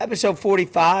Episode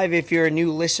 45. If you're a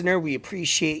new listener, we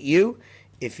appreciate you.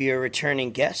 If you're a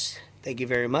returning guest, thank you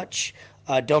very much.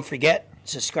 Don't forget,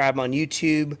 subscribe on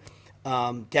YouTube.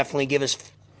 Definitely give us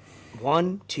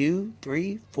 1, 2,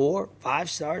 3, 4, 5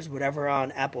 stars, whatever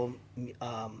on Apple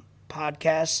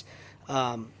Podcasts.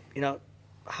 Holler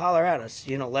at us.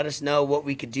 Let us know what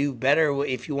we could do better.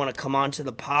 If you want to come on to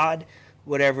the pod,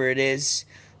 whatever it is,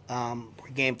 we're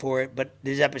game for it. But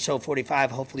this is episode 45.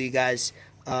 Hopefully you guys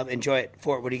enjoy it.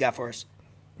 Fort, what do you got for us?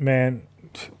 Man,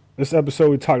 this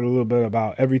episode we talked a little bit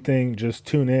about everything. Just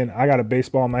tune in. I got a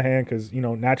baseball in my hand because,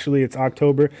 naturally it's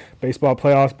October. Baseball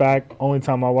playoffs back. Only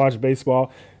time I watch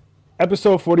baseball.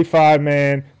 Episode 45,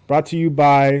 man, brought to you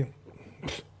by,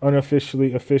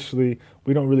 unofficially, officially,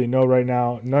 we don't really know right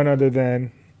now, none other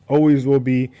than, always will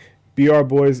be, BR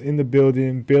Boys in the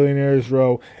building, Billionaires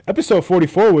Row. Episode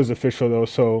 44 was official, though,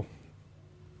 so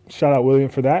shout out William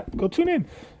for that. Go tune in.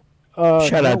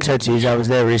 Shout out Tootsies. I was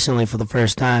there recently for the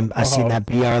first time. I seen that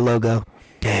BR logo.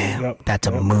 Damn, that's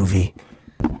a movie.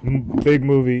 Big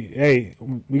movie. Hey,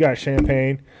 we got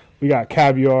champagne. We got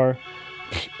caviar.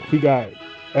 We got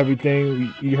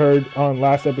everything you heard on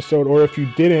last episode. Or if you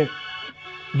didn't,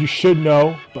 you should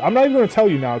know. But I'm not even going to tell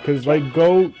you now because,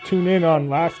 go tune in on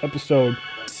last episode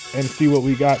and see what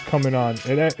we got coming on.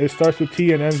 It starts with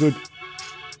T and ends with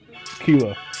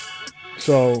Keela.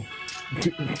 So...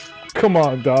 Come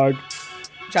on, dog.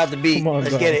 Drop the beat.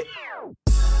 Let's dog. Get it.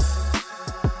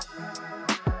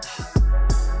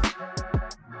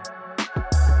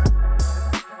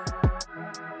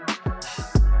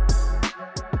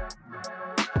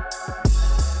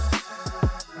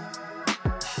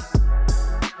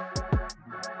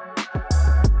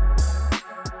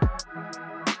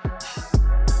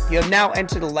 You have now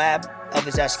entered the lab of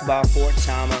His Escobar Fort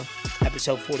Sama,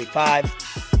 episode 45.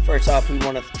 First off, we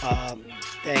want to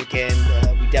thank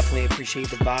and we definitely appreciate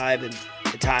the vibe and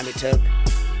the time it took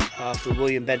for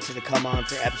William Benson to come on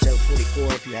for episode 44.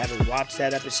 If you haven't watched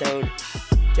that episode,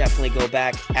 definitely go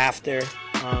back after,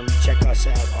 check us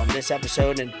out on this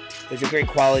episode. And it was a great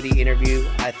quality interview,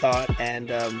 I thought,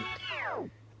 and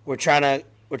we're trying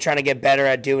to get better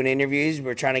at doing interviews.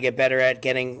 We're trying to get better at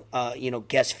getting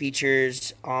guest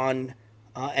features on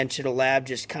Enter the Lab,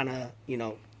 just kind of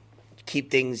keep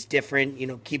things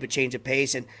different, keep a change of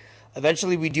pace, and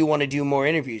eventually we do want to do more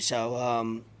interviews.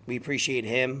 So we appreciate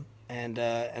him and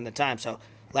the time. So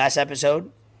last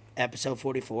episode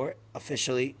 44,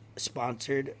 officially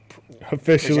sponsored,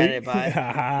 presented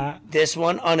by this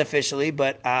one unofficially,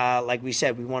 but like we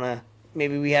said, we want to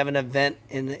we have an event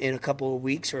in a couple of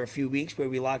weeks or a few weeks where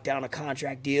we lock down a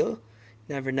contract deal.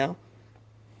 Never know.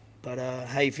 But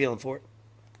how you feeling, Fort?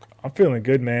 I'm feeling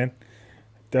good, man.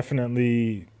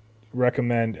 Definitely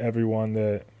recommend everyone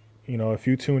that if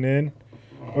you tune in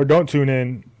or don't tune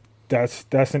in, that's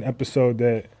an episode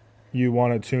that you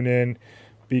want to tune in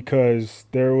because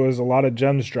there was a lot of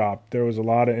gems dropped. There was a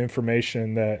lot of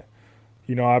information that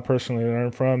I personally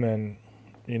learned from, and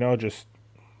just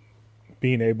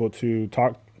being able to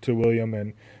talk to William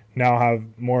and now have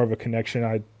more of a connection.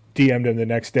 I DM'd him the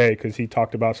next day because he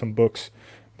talked about some books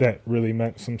that really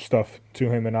meant some stuff to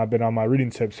him, and I've been on my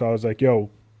reading tip, so I was like, yo,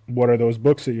 what are those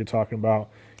books that you're talking about?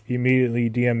 He immediately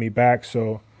DM'd me back.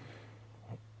 So,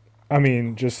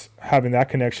 just having that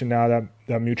connection now,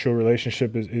 that mutual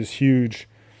relationship is huge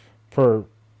for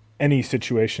any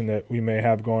situation that we may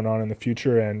have going on in the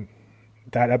future. And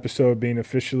that episode being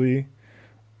officially,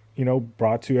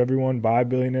 brought to everyone by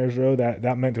Billionaires Row,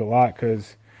 that meant a lot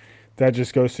because that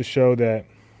just goes to show that,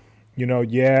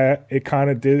 it kind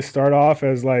of did start off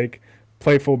as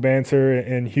playful banter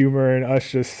and humor and us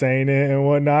just saying it and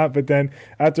whatnot. But then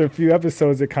after a few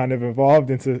episodes, it kind of evolved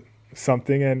into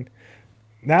something. And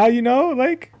now,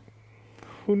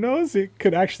 who knows? It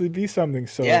could actually be something.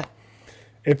 So yeah.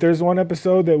 If there's one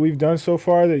episode that we've done so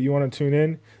far that you want to tune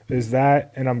in, is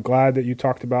that. And I'm glad that you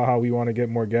talked about how we want to get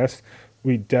more guests.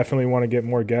 We definitely want to get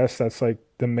more guests. That's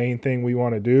the main thing we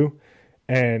want to do.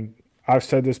 And I've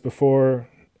said this before.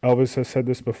 Elvis has said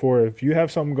this before. If you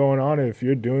have something going on, if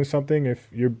you're doing something, if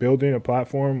you're building a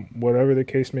platform, whatever the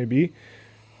case may be,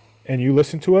 and you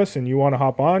listen to us and you want to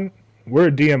hop on, we're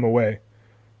a DM away.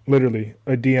 Literally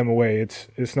a DM away.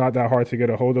 It's not that hard to get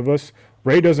a hold of us.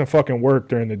 Ray doesn't fucking work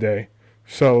during the day.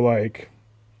 So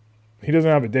he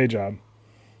doesn't have a day job.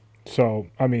 So,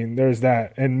 there's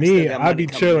that. And me, I'd be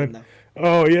chilling.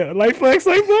 Oh yeah, light flex.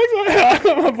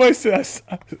 my boy said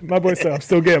I'm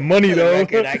still getting money though.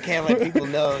 Record, I can't let people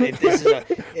know if this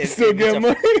is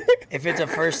money. If it's a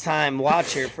first time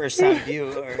watcher, first time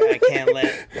viewer, I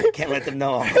can't let them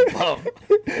know I'm above.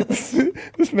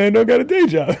 This man don't got a day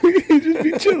job. He just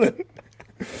be chilling.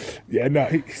 Yeah, no,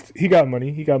 he got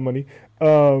money. He got money.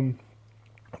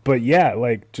 But yeah,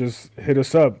 like just hit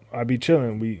us up. I'd be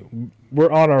chilling. We're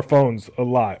on our phones a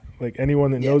lot. Like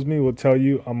anyone that knows me will tell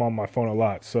you I'm on my phone a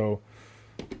lot. So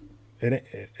it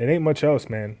ain't much else,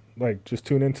 man. Like just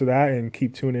tune into that and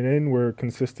keep tuning in. We're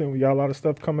consistent. We got a lot of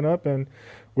stuff coming up and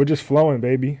we're just flowing,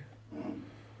 baby.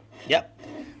 Yep.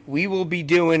 We will be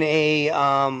doing a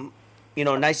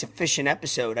nice efficient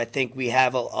episode. I think we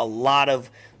have a lot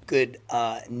of good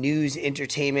news,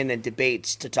 entertainment, and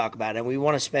debates to talk about, and we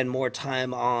want to spend more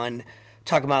time on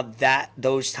talking about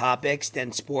those topics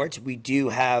than sports. We do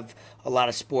have a lot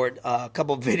of sport, a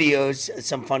couple of videos,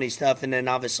 some funny stuff, and then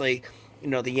obviously,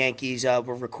 the Yankees. We're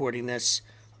recording this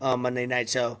Tuesday night.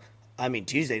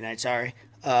 Sorry,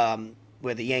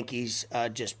 where the Yankees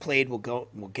just played. We'll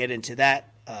get into that.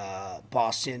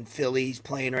 Boston, Phillies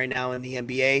playing right now in the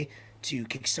NBA to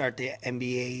kickstart the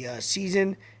NBA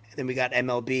season. And then we got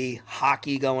MLB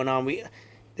hockey going on.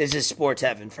 This is sports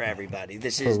heaven for everybody.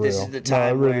 This is the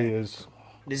time where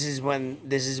this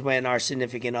is when our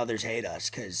significant others hate us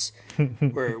because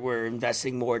we're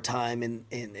investing more time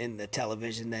in the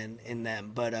television than in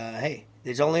them. But hey,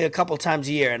 there's only a couple times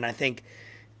a year, and I think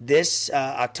this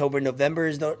October, November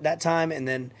is that time, and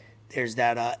then there's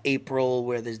that April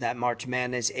where there's that March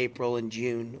Madness, April and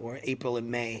June, or April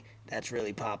and May. That's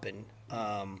really popping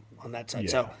on that side. Yeah.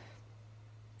 So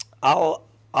I'll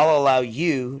allow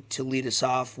you to lead us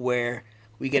off where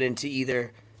we get into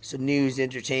either some news,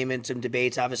 entertainment, some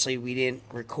debates. Obviously, we didn't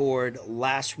record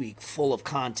last week full of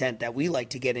content that we like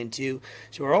to get into.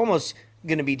 So we're almost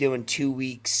going to be doing 2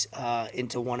 weeks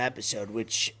into one episode,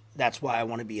 which that's why I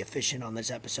want to be efficient on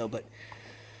this episode. But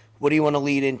what do you want to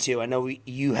lead into? I know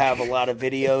you have a lot of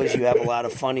videos. You have a lot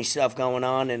of funny stuff going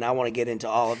on, and I want to get into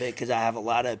all of it because I have a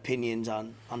lot of opinions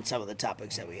on some of the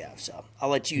topics that we have. So I'll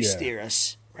let you steer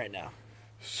us right now.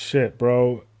 Shit,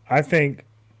 bro. I think,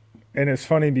 and it's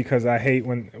funny because I hate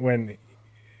when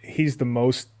he's the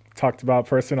most talked about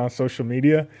person on social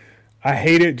media. I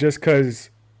hate it just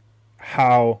because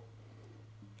how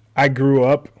I grew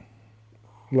up,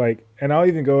 like, and I'll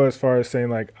even go as far as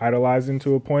saying like idolizing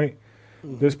to a point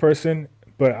this person,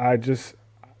 but I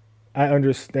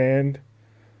understand,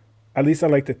 at least I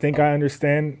like to think I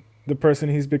understand the person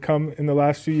he's become in the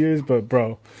last few years, but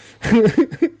bro,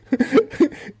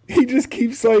 he just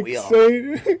keeps like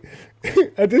saying,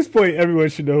 at this point, everyone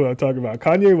should know who I'm talking about.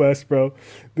 Kanye West, bro.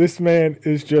 This man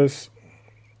is just,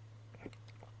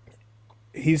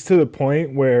 he's to the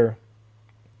point where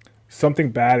something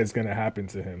bad is going to happen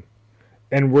to him,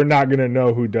 and we're not going to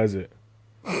know who does it.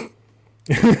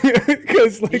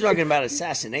 Because like, you're talking about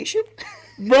assassination?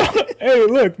 Bro, hey,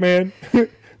 look, man.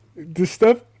 The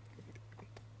stuff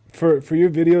for your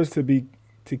videos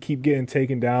to keep getting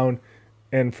taken down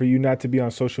and for you not to be on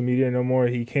social media no more,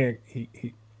 he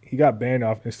got banned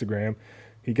off Instagram.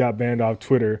 He got banned off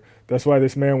Twitter. That's why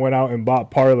this man went out and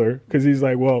bought Parler, because he's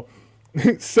like, well,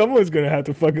 someone's going to have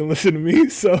to fucking listen to me,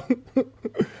 so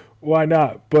why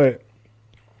not? But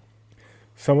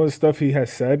some of the stuff he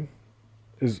has said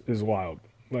is wild.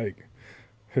 Like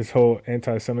his whole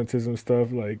anti-Semitism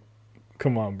stuff, like,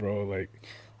 come on, bro. Like,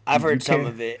 I've heard some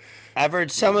of it.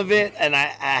 And I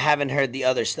haven't heard the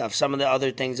other stuff. Some of the other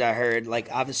things I heard, like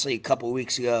obviously a couple of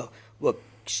weeks ago, what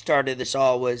started this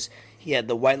all was he had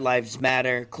the White Lives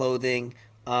Matter clothing.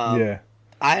 I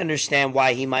understand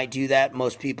why he might do that.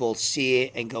 Most people see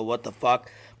it and go, what the fuck?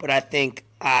 But I think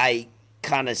I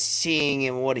kind of seeing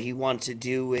in what he wants to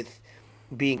do with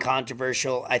being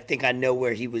controversial, I think I know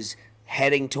where he was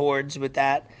heading towards with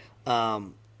that.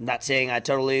 Not saying I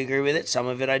totally agree with it. Some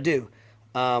of it I do.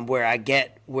 Where I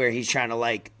get where he's trying to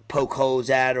like poke holes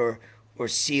at or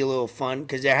see a little fun,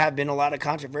 because there have been a lot of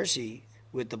controversy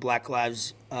with the Black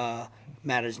Lives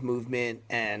Matters movement,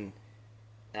 and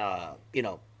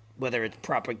whether it's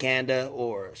propaganda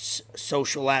or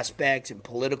social aspects and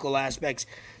political aspects,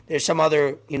 there's some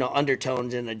other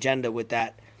undertones and agenda with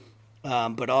that.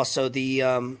 But also the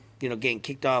getting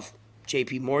kicked off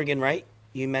J.P. Morgan, right?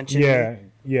 You mentioned.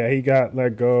 Yeah, he got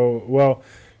let go. Well,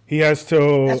 he has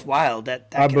till, that's wild.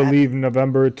 That I believe happen.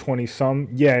 November 20-some.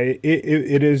 Yeah,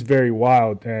 it is very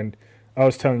wild. And I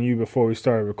was telling you before we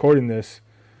started recording this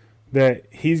that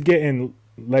he's getting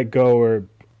let go or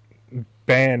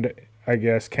banned, I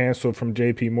guess, canceled from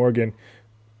J.P. Morgan.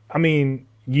 I mean,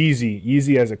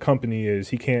 Yeezy as a company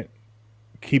he can't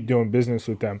keep doing business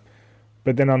with them.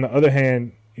 But then on the other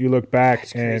hand, you look back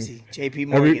that's crazy. And J.P.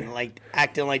 Morgan like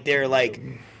acting like they're like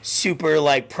super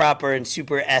like proper and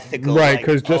super ethical, right?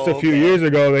 Because just a few years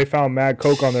ago they found mad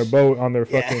coke on their boat on their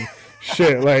fucking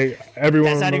shit. Like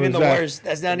everyone. That's not even the worst.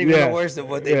 That's not even the worst of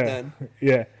what they've done.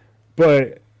 Yeah,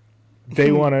 but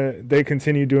they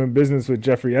continue doing business with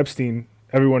Jeffrey Epstein.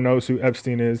 Everyone knows who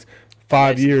Epstein is.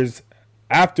 5 years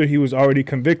after he was already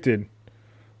convicted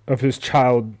of his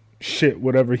child shit,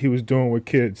 whatever he was doing with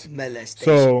kids. Molestation.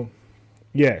 So,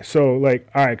 yeah. So, like,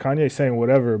 all right, Kanye's saying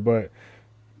whatever, but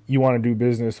you want to do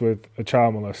business with a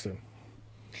child molester.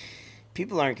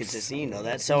 People aren't consistent, you know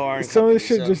that. So aren't some of this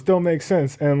shit just don't make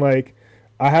sense. And, like,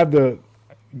 I have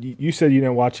you said you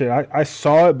didn't watch it. I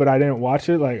saw it, but I didn't watch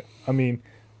it. Like, I mean,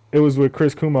 it was with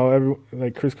Chris Cuomo.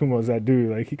 Chris Cuomo is that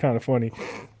dude. Like, he kind of funny.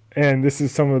 And this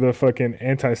is some of the fucking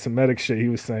anti-Semitic shit he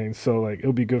was saying. So, like,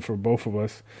 it'll be good for both of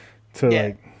us to,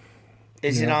 like...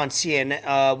 Is it on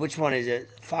CNN? Which one is it?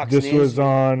 Fox News? This was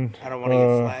on... I don't want to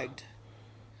get flagged.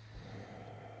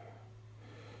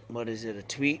 What is it, a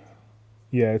tweet?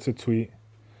 Yeah, it's a tweet.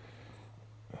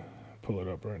 Pull it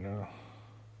up right now.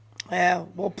 Yeah,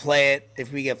 we'll play it.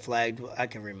 If we get flagged, I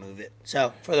can remove it.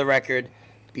 So, for the record,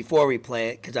 before we play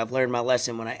it, because I've learned my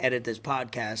lesson when I edit this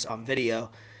podcast on video,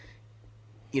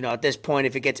 you know, at this point,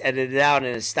 if it gets edited out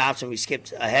and it stops and we skip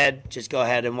ahead, just go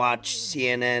ahead and watch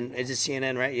CNN. Is it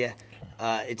CNN, right? Yeah.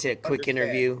 It's a quick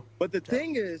interview. But the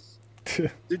thing is,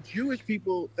 the Jewish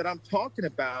people that I'm talking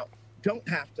about don't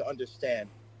have to understand.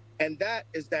 And that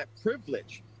is that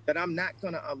privilege that I'm not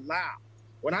going to allow.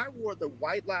 When I wore the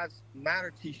White Lives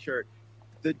Matter t-shirt,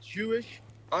 the Jewish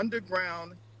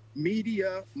underground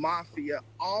media mafia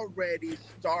already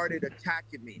started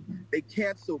attacking me. They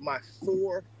canceled my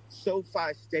 4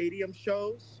 SoFi Stadium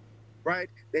shows, right?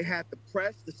 They had the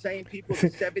press, the same people,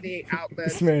 the 78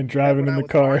 outlets. This man driving in the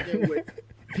car. With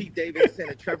Pete Davidson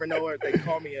and Trevor Noah, they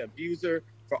call me an abuser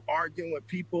for arguing with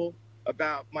people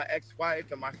about my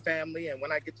ex-wife and my family and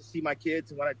when I get to see my kids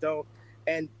and when I don't.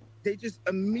 And they just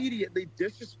immediately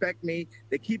disrespect me.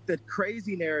 They keep the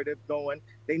crazy narrative going.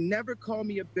 They never call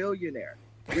me a billionaire.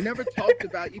 We never talked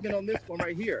about, even on this one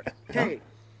right here, hey,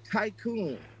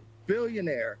 tycoon,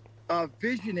 billionaire,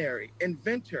 visionary,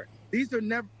 inventor. These are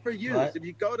never used. What? If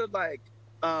you go to like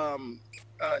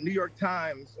New York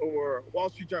Times or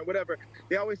Wall Street Journal, whatever,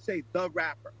 they always say the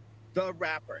rapper. The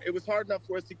rapper. It was hard enough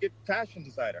for us to get fashion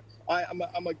designer. I'm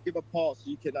gonna give a pause so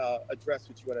you can address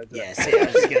what you want to address. Yeah, I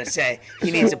was just gonna say he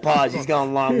needs a pause. He's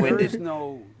going long-winded. There is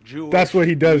no Jewish That's what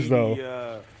he does,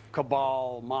 media,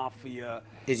 cabal, mafia.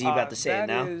 Is he about to say it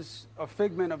now? That is a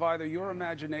figment of either your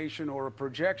imagination or a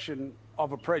projection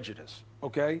of a prejudice.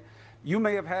 Okay, you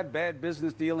may have had bad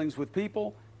business dealings with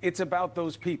people. It's about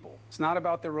those people. It's not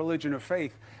about their religion or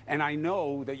faith. And I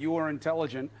know that you are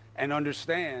intelligent and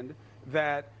understand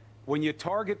that when you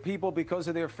target people because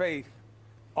of their faith,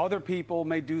 other people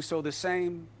may do so the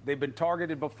same. They've been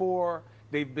targeted before.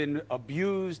 They've been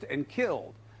abused and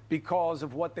killed because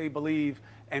of what they believe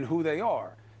and who they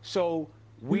are. So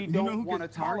we don't want to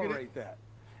tolerate that.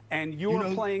 And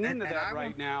you're playing into that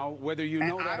right now, whether you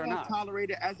know that or not. I won't tolerate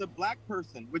it as a black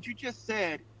person. What you just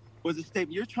said was a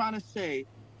statement. You're trying to say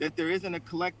that there isn't a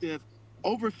collective.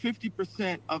 Over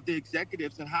 50% of the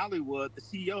executives in Hollywood, the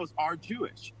CEOs, are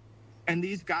Jewish. And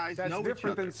these guys know each other. That's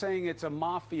different than saying it's a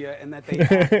mafia and that they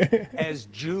act as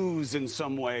Jews in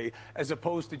some way, as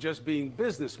opposed to just being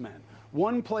businessmen.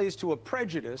 One plays to a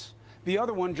prejudice. The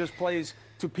other one just plays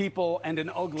to people and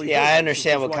an ugly business. I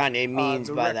understand what Kanye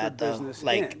means by that, though.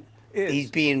 Like,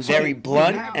 he's being very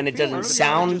blunt, and it doesn't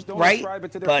sound right,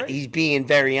 but he's being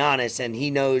very honest, and he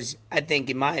knows, I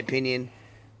think, in my opinion,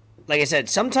 like I said,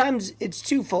 sometimes it's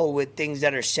twofold with things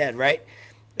that are said, right?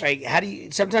 Like,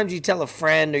 sometimes you tell a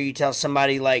friend or you tell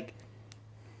somebody, like,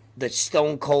 the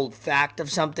stone cold fact of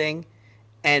something,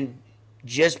 and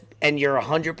you're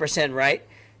 100% right,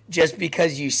 just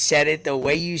because you said it the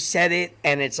way you said it,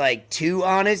 and it's, like, too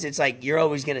honest, it's like you're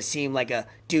always going to seem like a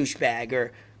douchebag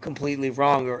or completely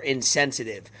wrong or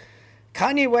insensitive.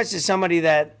 Kanye West is somebody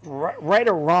that, right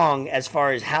or wrong as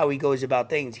far as how he goes about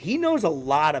things, he knows a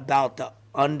lot about the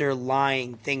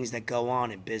underlying things that go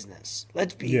on in business.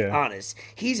 Let's be honest.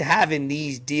 He's having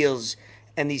these deals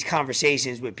and these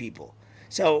conversations with people.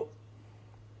 So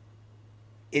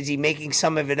is he making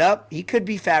some of it up? He could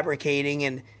be fabricating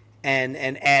and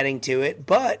adding to it,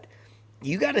 but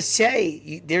you got to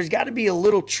say there's got to be a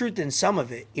little truth in some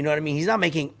of it. You know what I mean? He's not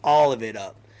making all of it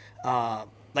up.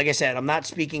 Like I said, I'm not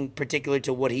speaking particularly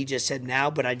to what he just said now,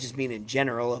 but I just mean in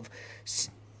general of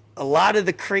a lot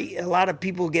of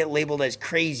people get labeled as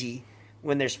crazy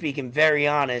when they're speaking very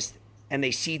honest and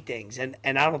they see things. And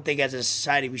I don't think as a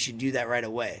society we should do that right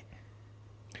away.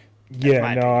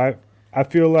 I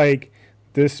feel like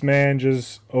this man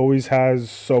just always has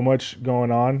so much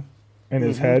going on in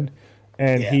his head,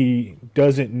 and he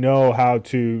doesn't know how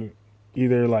to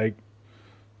either like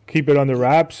keep it under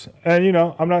wraps. And,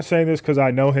 I'm not saying this because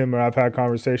I know him or I've had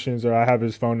conversations or I have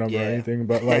his phone number or anything,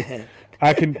 but like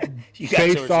I can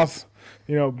based off,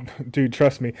 dude,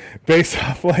 trust me, based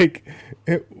off like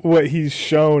what he's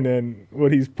shown and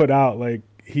what he's put out, like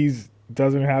he's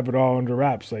doesn't have it all under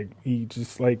wraps. Like he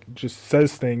just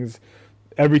says things,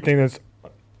 everything that's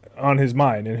on his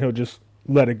mind, and he'll just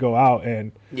let it go out.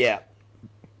 And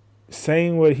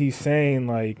saying what he's saying,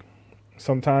 like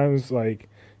sometimes like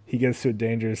he gets to a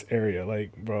dangerous area,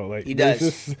 like bro, like he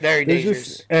does very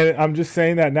dangerous. And I'm just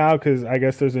saying that now because I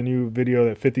guess there's a new video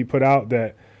that 50 put out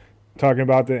that talking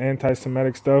about the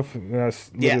anti-Semitic stuff. And that's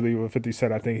literally what 50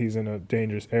 said. I think he's in a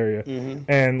dangerous area,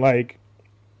 and like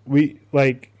we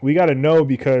got to know,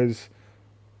 because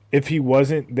if he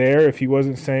wasn't there, if he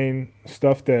wasn't saying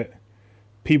stuff that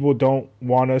people don't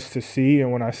want us to see,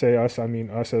 and when I say us, I mean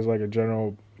us as like a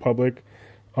general public,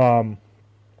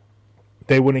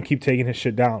 they wouldn't keep taking his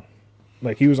shit down.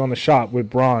 Like he was on the shop with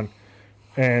Braun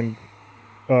and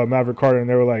Maverick Carter, and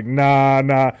they were like,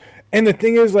 nah. And the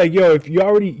thing is, like, yo, if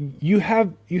you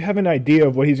have an idea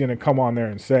of what he's gonna come on there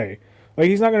and say, like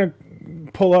he's not gonna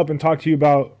pull up and talk to you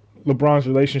about LeBron's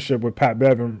relationship with Pat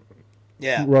Bev and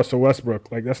Russell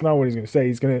Westbrook. Like that's not what he's gonna say.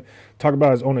 He's gonna talk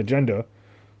about his own agenda.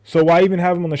 So why even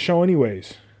have him on the show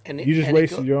anyways? You just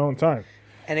wasted your own time.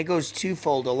 And it goes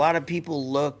twofold. A lot of people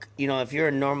look, if you're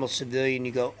a normal civilian,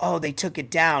 you go, oh, they took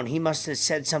it down. He must have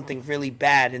said something really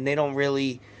bad, and they don't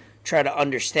really try to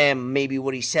understand maybe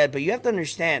what he said. But you have to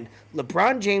understand,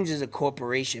 LeBron James is a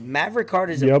corporation. Maverick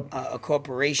Carter is a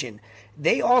corporation.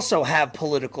 They also have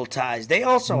political ties. They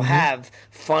also have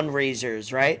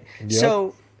fundraisers, right?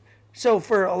 Yep. So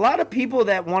for a lot of people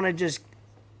that want to just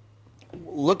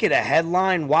look at a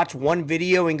headline, watch one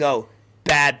video and go,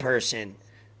 bad person,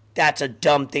 that's a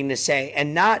dumb thing to say,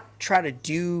 and not try to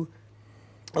do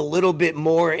a little bit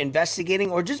more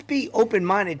investigating or just be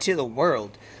open-minded to the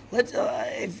world. Let's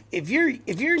if you're in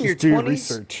just your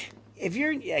 20s, if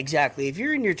you're in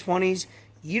your 20s,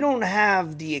 you don't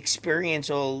have the experience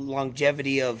or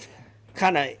longevity of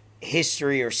kind of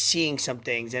history or seeing some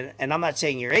things, and I'm not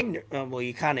saying you're ignorant. Well,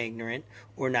 you're kind of ignorant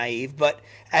or naive, but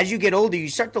as you get older, you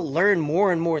start to learn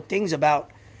more and more things about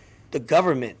the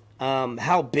government,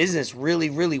 how business really,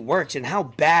 really works, and how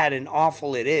bad and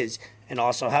awful it is, and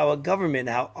also how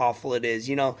awful it is.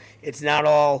 It's not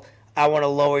all, I want to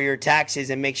lower your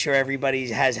taxes and make sure everybody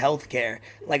has health care.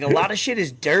 Like, a lot of shit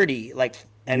is dirty,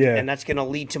 and that's going to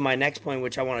lead to my next point,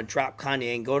 which I want to drop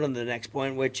Kanye and go to the next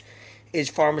point, which is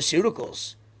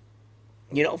pharmaceuticals.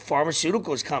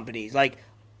 Pharmaceuticals companies,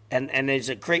 and there's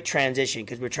a great transition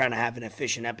because we're trying to have an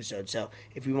efficient episode. So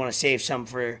if we want to save some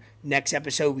for next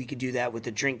episode, we could do that with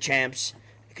the Drink Champs,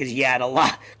 because he had a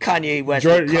lot. Kanye West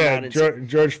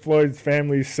George Floyd's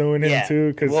family suing him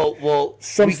too, because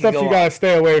some stuff you gotta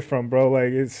stay away from, bro.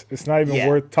 Like it's not even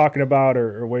worth talking about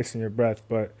or wasting your breath.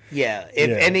 But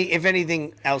if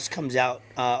anything else comes out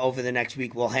over the next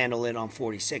week, we'll handle it on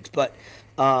 46. But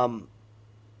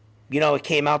it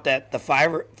came out that the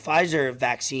Pfizer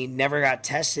vaccine never got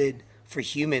tested for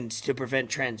humans to prevent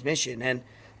transmission.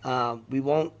 And we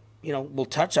won't, we'll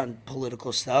touch on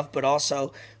political stuff, but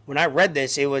also when I read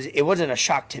this, it wasn't a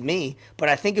shock to me, but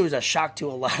I think it was a shock to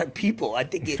a lot of people. I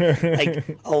think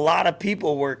a lot of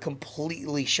people were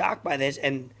completely shocked by this.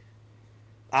 And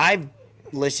I've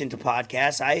listened to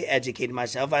podcasts. I educated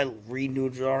myself. I read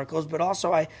news articles, but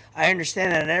also I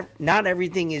understand that not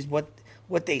everything is what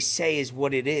they say is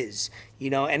what it is.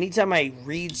 Anytime I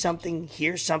read something,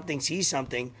 hear something, see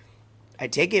something, I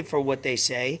take it for what they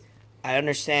say. I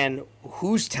understand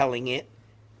who's telling it,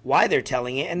 why they're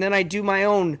telling it, and then I do my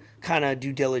own kind of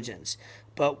due diligence.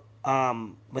 But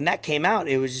when that came out,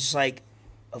 it was just like,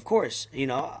 of course,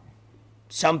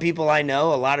 some people I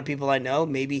know, a lot of people I know,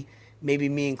 maybe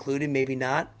me included, maybe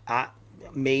not, I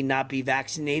may not be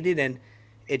vaccinated, and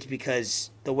it's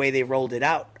because the way they rolled it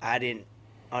out, I didn't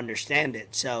understand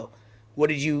it. So what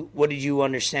did you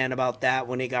understand about that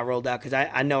when it got rolled out? Because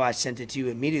I know I sent it to you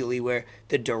immediately, where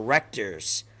the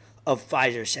directors of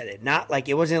Pfizer said it. Not like,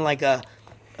 it wasn't like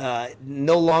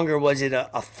no longer was it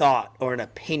a thought or an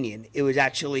opinion. It was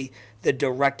actually the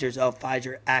directors of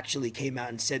Pfizer actually came out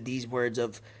and said these words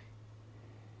of,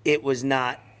 it was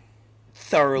not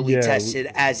thoroughly tested,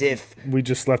 as if we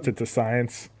just left it to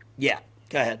science. Yeah,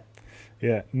 go ahead.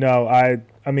 Yeah, no,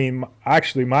 I mean,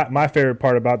 actually, my favorite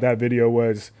part about that video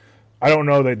was, I don't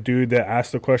know the dude that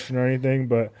asked the question or anything,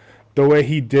 but the way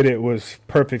he did it was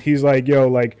perfect. He's like, yo,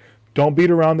 like, don't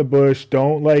beat around the bush.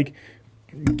 Don't, like,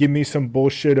 give me some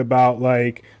bullshit about,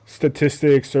 like,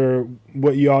 statistics or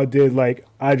what y'all did. Like,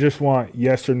 I just want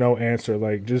yes or no answer.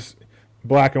 Like, just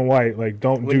black and white. Like,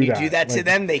 don't do that. When you do that to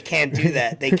them, they can't do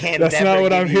that. They can't. That's not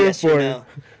what I'm here for. No.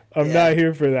 I'm not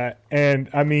here for that. And,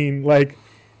 I mean, like,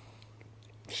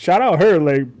 shout out her.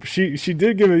 Like she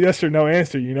did give a yes or no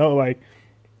answer. You know, like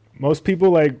most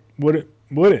people like wouldn't.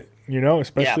 You know,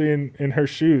 especially in her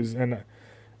shoes. And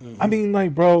I mean,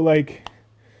 like, bro, like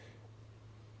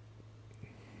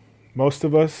most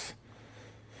of us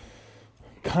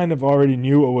kind of already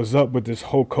knew what was up with this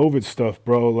whole COVID stuff,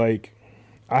 bro. Like,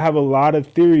 I have a lot of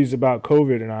theories about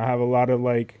COVID, and I have a lot of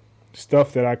like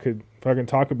stuff that I could fucking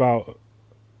talk about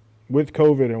with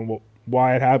COVID and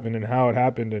why it happened and how it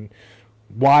happened and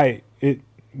why it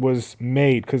was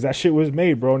made, because that shit was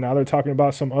made, bro. Now they're talking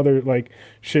about some other like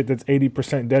shit that's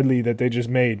 80% deadly that they just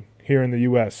made here in the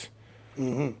U.S.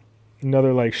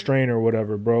 Another like strain or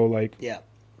whatever, bro. Like,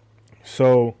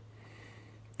 so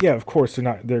yeah, of course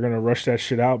they're gonna rush that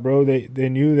shit out, bro. They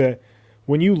knew that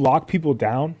when you lock people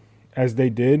down as they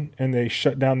did and they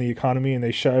shut down the economy and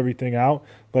they shut everything out,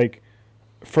 like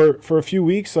for a few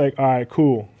weeks, like, all right,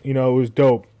 cool, you know, it was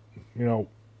dope, you know,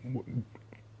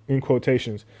 in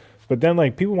quotations. But then,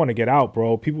 like, people want to get out,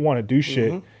 bro. People want to do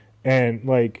shit. And,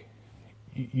 like,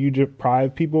 you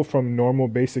deprive people from normal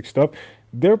basic stuff.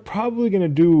 They're probably going to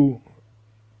do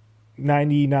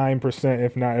 99%,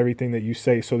 if not everything that you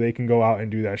say, so they can go out and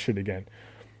do that shit again.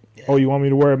 Oh, you want me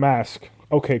to wear a mask?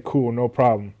 Okay, cool, no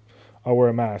problem. I'll wear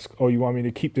a mask. Oh, you want me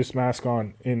to keep this mask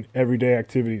on in everyday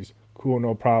activities? Cool,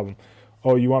 no problem.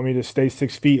 Oh, you want me to stay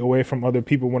 6 feet away from other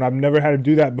people when I've never had to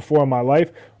do that before in my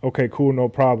life? Okay, cool, no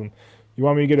problem. You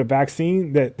want me to get a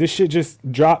vaccine? That this shit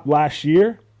just dropped last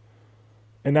year,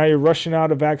 and now you're rushing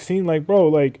out a vaccine? Like, bro,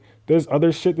 like, there's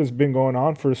other shit that's been going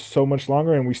on for so much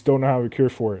longer, and we still don't have a cure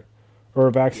for it or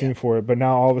a vaccine for it. But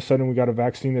now all of a sudden we got a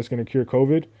vaccine that's going to cure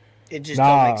COVID? It just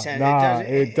don't make sense.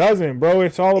 It doesn't, bro.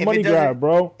 It's all a money grab,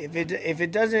 bro. If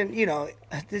it doesn't, you know,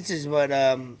 this is what,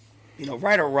 you know,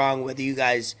 right or wrong, whether you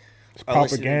guys are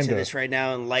listening to this right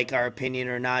now and like our opinion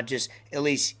or not, just at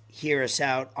least hear us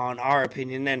out on our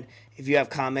opinion. And if you have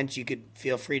comments, you could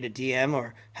feel free to DM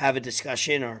or have a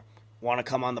discussion or want to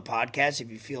come on the podcast if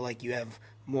you feel like you have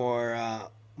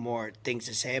more things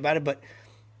to say about it. But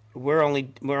we're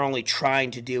only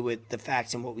trying to deal with the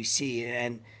facts and what we see.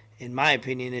 And in my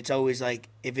opinion, it's always like,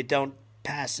 if it don't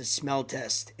pass the smell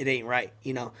test, it ain't right.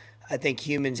 You know, I think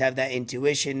humans have that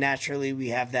intuition naturally. We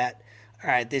have that. All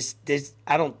right, this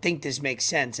I don't think this makes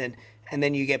sense, and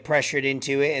then you get pressured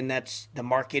into it, and that's the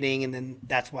marketing, and then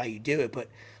that's why you do it. But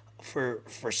for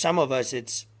some of us,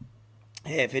 it's,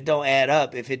 hey, if it don't add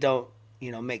up, if it don't,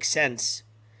 you know, make sense,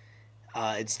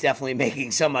 it's definitely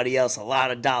making somebody else a lot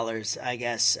of dollars, I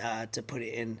guess, to put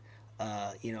it in,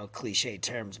 you know, cliche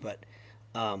terms. But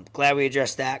glad we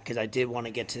addressed that, because I did want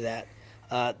to get to that.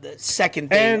 The second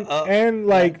thing,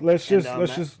 let's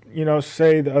just you know,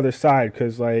 say the other side,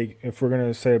 because like, if we're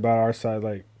gonna say about our side,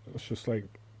 like, let's just like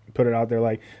put it out there.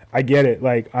 Like, I get it,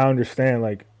 like, I understand,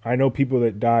 like, I know people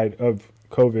that died of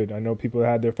COVID. I know people that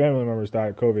had their family members die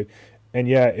of COVID, and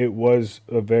yeah, it was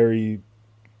a very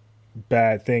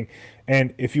bad thing.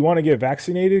 And if you want to get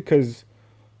vaccinated, because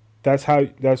that's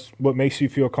what makes you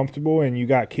feel comfortable, and you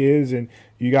got kids and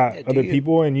you got other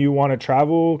people, and you want to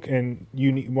travel, and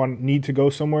you need to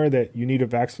go somewhere that you need a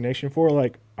vaccination for,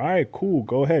 like, all right, cool,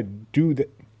 go ahead, do that.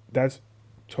 That's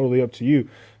totally up to you.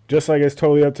 Just like it's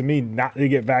totally up to me not to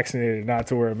get vaccinated, not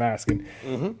to wear a mask,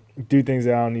 and do things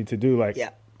that I don't need to do. Like,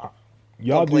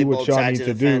 y'all do what y'all need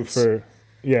to do for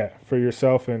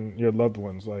yourself and your loved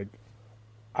ones. Like,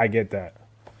 I get that.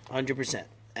 100%.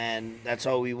 And that's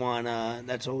all we want.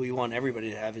 That's all we want everybody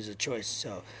to have, is a choice.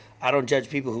 So I don't judge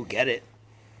people who get it,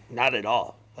 not at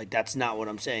all. Like, that's not what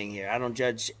I'm saying here. I don't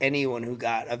judge anyone who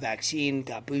got a vaccine,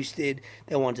 got boosted,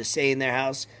 they want to stay in their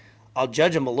house. I'll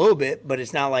judge them a little bit, but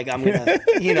it's not like I'm gonna,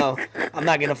 you know, I'm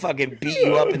not gonna fucking beat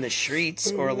you up in the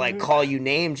streets or like call you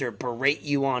names or berate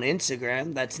you on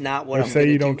Instagram. That's not what I'm gonna do.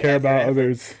 Say you don't care about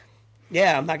others.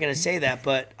 Yeah, I'm not gonna say that,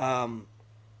 but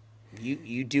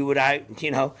you do what I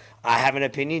have an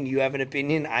opinion, you have an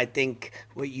opinion. I think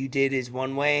what you did is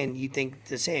one way and you think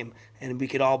the same, and we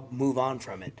could all move on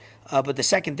from it. But the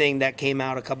second thing that came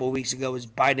out a couple of weeks ago was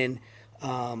Biden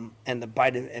and the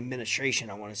Biden administration,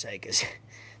 I want to say, because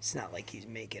it's not like he's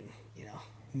making, you know,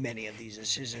 many of these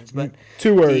decisions. But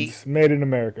 2 words, made in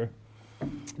America.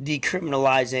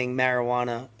 Decriminalizing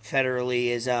marijuana federally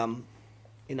is,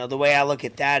 you know, the way I look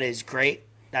at that is great.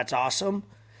 That's awesome.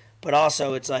 But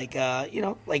also, it's like, you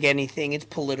know, like anything, it's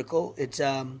political. It's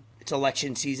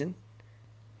election season.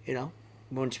 You know,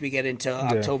 once we get into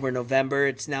October, November,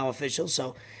 it's now official.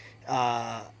 So,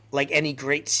 like any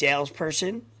great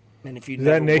salesperson, and if you is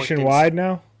that nationwide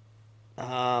now?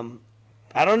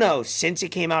 I don't know. Since it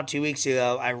came out 2 weeks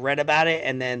ago, I read about it,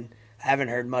 and then I haven't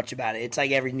heard much about it. It's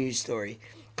like every news story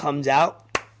comes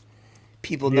out,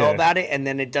 people know about it, and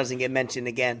then it doesn't get mentioned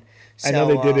again. I know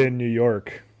they did it in New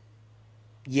York.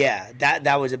 Yeah,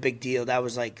 that was a big deal. That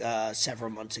was like several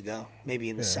months ago, maybe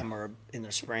in the summer, or in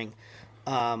the spring.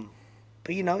 But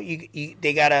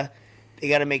they gotta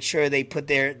make sure they put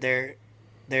their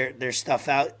stuff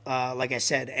out. Like I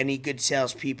said, any good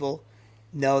salespeople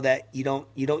know that you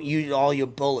don't use all your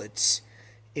bullets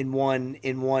in one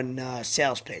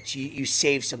sales pitch. You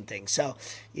save some things. So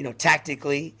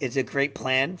tactically, it's a great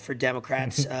plan for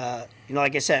Democrats.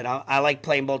 Like I said, I like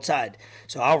playing both sides.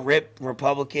 So I'll rip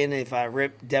Republican if I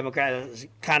rip Democrat.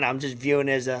 I'm just viewing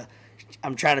it as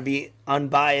I'm trying to be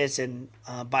unbiased and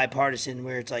bipartisan.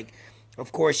 Where it's like,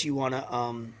 of course you want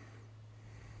to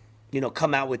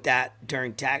come out with that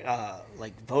during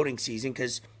voting season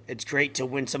because it's great to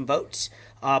win some votes.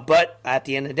 But at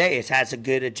the end of the day, it has a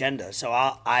good agenda. So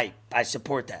I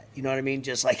support that. You know what I mean?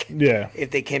 Just like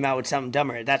if they came out with something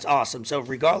dumber, that's awesome. So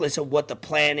regardless of what the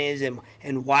plan is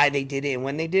and why they did it and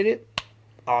when they did it,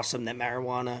 awesome that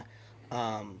marijuana,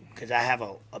 because I have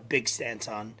a big stance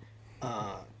on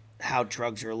how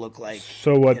drugs are look like.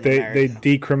 So what, they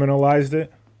decriminalized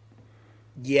it?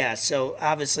 Yeah, so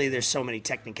obviously there's so many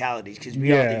technicalities because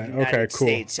we are the United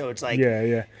States. So it's like...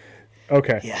 Yeah.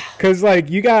 Okay. Yeah. Because,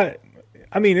 you got...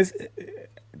 I mean,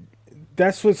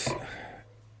 that's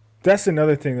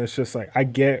another thing that's just, I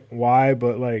get why,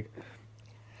 but,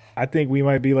 I think we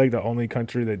might be, the only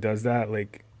country that does that.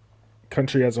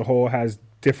 Country as a whole has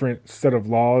different set of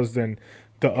laws than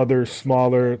the other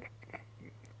smaller...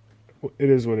 It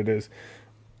is what it is.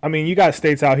 I mean, you got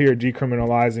states out here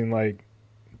decriminalizing,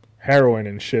 heroin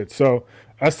and shit. So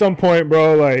at some point,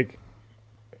 bro,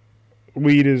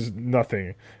 weed is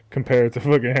nothing compared to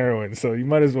fucking heroin. So you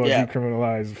might as well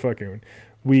decriminalize fucking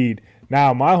weed.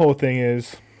 Now, my whole thing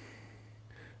is,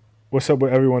 what's up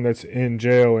with everyone that's in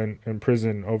jail and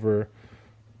prison over,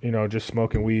 just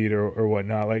smoking weed or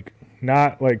whatnot?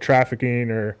 Not trafficking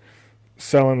or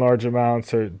selling large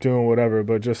amounts or doing whatever,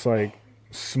 but just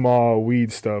small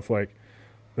weed stuff,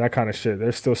 that kind of shit.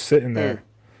 They're still sitting there.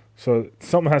 So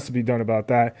something has to be done about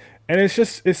that. And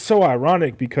it's so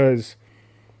ironic because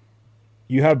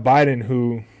you have Biden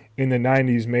who in the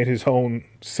 90s made his own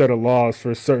set of laws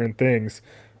for certain things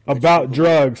about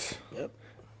drugs. Yep.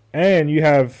 And you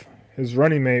have his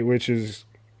running mate, which is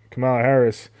Kamala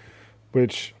Harris,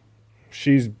 which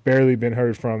she's barely been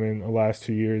heard from in the last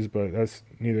 2 years, but that's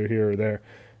neither here or there.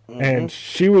 Mm-hmm. And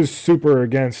she was super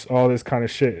against all this kind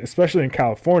of shit, especially in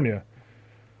California,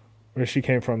 where she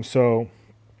came from. So...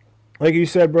 like you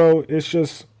said, bro, it's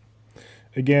just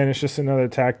another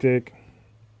tactic.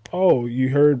 Oh, you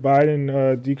heard Biden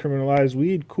decriminalize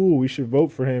weed? Cool, we should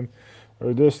vote for him.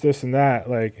 Or this, and that.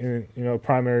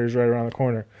 Primary is right around the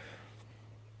corner.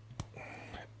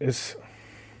 It's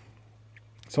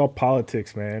all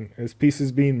politics, man. There's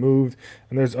pieces being moved,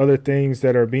 and there's other things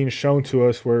that are being shown to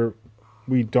us where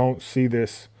we don't see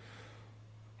this.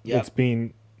 Yep. It's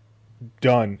being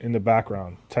done in the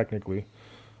background, technically.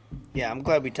 Yeah, I'm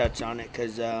glad we touched on it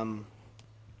because,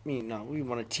 we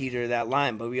want to teeter that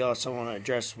line, but we also want to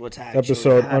address what's actually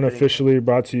Episode happening. Unofficially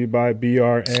brought to you by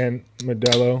BR and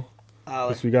Modelo.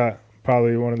 Because we got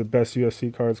probably one of the best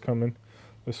UFC cards coming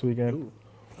this weekend.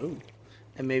 Ooh.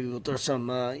 And maybe we'll throw some,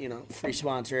 free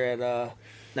sponsor at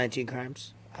 19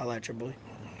 Crimes. Holla at your boy.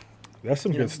 That's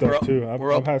some good stuff, too.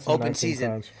 I've had some open season.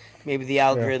 Crimes. Maybe the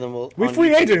algorithm will... We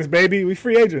free agents, baby. We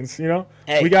free agents,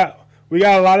 Hey. We got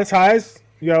a lot of ties.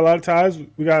 We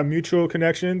got mutual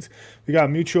connections. We got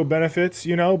mutual benefits,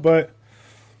 but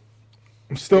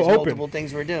I'm still There's open. Multiple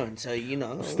things we're doing, so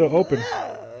still open.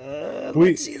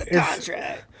 Let's see the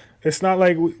contract. It's not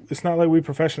like we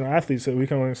professional athletes that we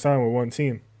can only sign with one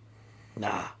team.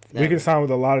 Nah, never. We can sign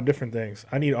with a lot of different things.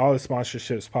 I need all the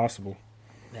sponsorships possible.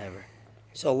 Never.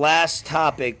 So last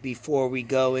topic before we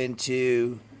go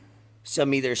into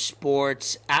some either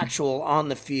sports, actual on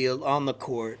the field, on the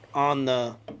court, on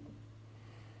the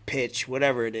pitch,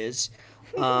 whatever it is.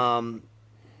 One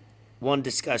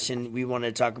discussion we want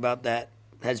to talk about that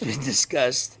has been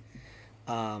discussed.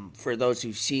 For those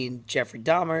who've seen Jeffrey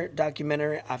Dahmer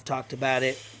documentary, I've talked about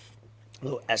it. A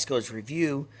little Esco's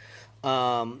review.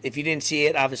 If you didn't see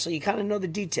it, obviously you kind of know the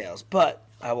details. But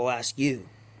I will ask you: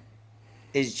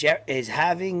 is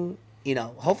having,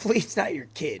 hopefully it's not your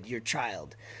kid, your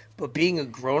child, but being a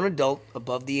grown adult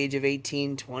above the age of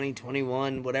 18, 20,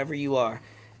 21, whatever you are,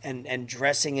 and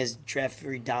dressing as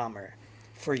Jeffrey Dahmer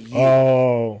for you.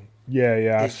 Oh,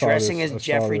 yeah. Is dressing as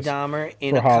Jeffrey Dahmer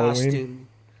in a costume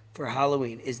for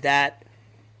Halloween. Is that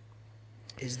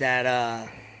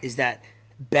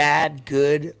bad,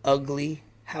 good, ugly?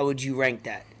 How would you rank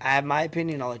that? I have my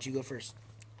opinion. I'll let you go first.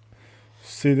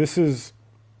 See, this is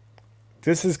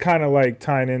kind of like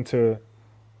tying into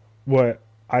what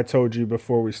I told you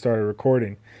before we started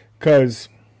recording, because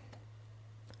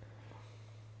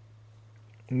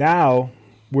now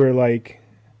we're like,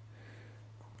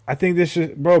 I think this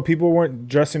is, bro, people weren't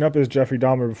dressing up as Jeffrey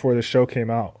Dahmer before the show came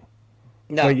out.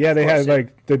 No, like, yeah, they had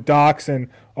like the docs and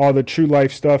all the true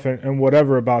life stuff and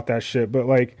whatever about that shit, but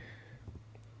like,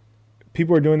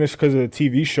 people are doing this because of the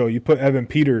TV show. You put Evan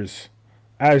Peters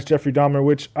as Jeffrey Dahmer,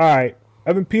 which, all right,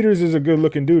 Evan Peters is a good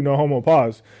looking dude, no homo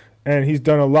pause, and he's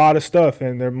done a lot of stuff,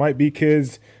 and there might be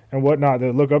kids and whatnot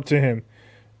that look up to him,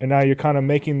 and now you're kind of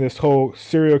making this whole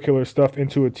serial killer stuff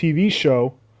into a TV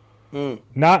show.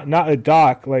 Not a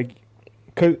doc, like,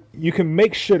 cause you can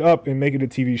make shit up and make it a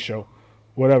TV show,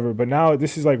 whatever. But now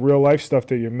this is like real life stuff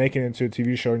that you're making into a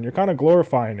TV show, and you're kind of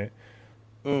glorifying it.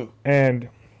 And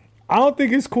I don't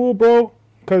think it's cool, bro,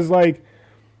 cause like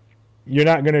you're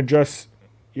not gonna dress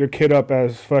your kid up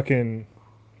as fucking,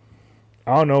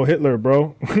 I don't know, Hitler,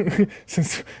 bro.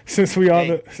 since we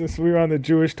were on the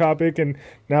Jewish topic, and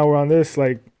now we're on this,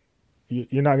 like,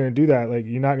 you're not gonna do that. Like,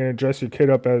 you're not gonna dress your kid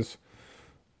up as,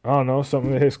 I don't know,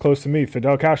 something that hits close to me,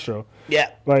 Fidel Castro.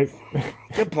 Yeah. Like,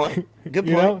 good point. Good point.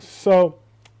 You know, so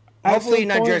hopefully you're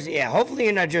not dressing. Yeah, hopefully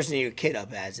you're not dressing your kid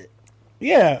up as it.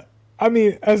 Yeah, I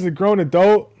mean, as a grown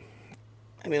adult.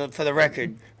 I mean, for the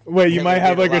record. Wait, you might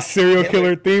have like a serial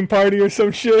killer theme party or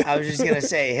some shit. I was just gonna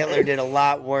say Hitler did a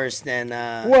lot worse than.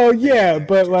 Well, yeah,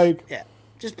 but like. Yeah,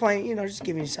 just playing. You know, just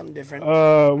giving you something different.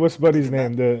 What's Buddy's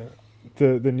name? The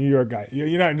New York guy.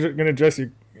 You're not gonna dress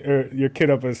your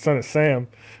kid up as Son of Sam,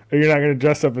 or you're not gonna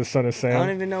dress up as Son of Sam. I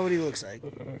don't even know what he looks like.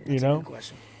 You know. A good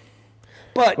question.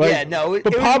 But like, yeah, no.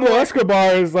 But Pablo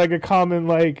Escobar is like a common,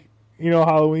 like, you know,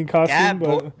 Halloween costume. Yeah,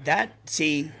 but that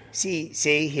see,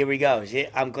 here we go. See,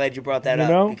 I'm glad you brought that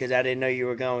up because I didn't know you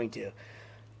were going to.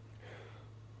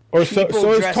 Or so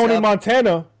is Tony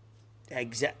Montana.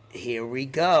 Here we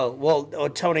go. Well,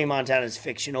 Tony Montana's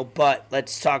fictional, but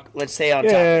let's stay on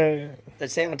topic.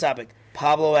 Let's stay on topic.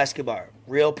 Pablo Escobar,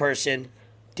 real person,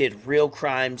 did real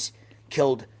crimes,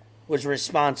 was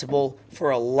responsible for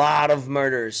a lot of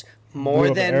murders, more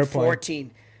than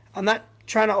 14. I'm not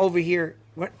trying to overhear.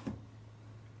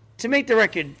 To make the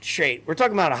record straight, we're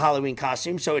talking about a Halloween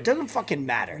costume, so it doesn't fucking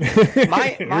matter.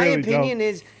 My really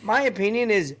opinion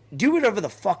is do whatever the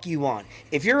fuck you want.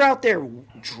 If you're out there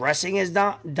dressing as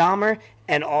Dahmer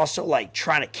and also like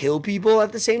trying to kill people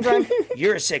at the same time,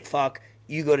 you're a sick fuck.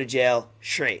 You go to jail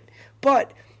straight.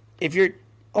 But if you're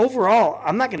overall,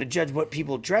 I'm not going to judge what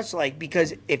people dress like,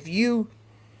 because if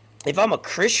I'm a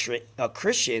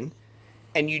Christian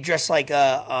and you dress like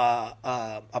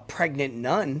a pregnant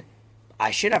nun, I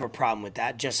should have a problem with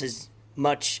that just as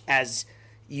much as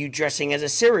you dressing as a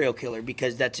serial killer,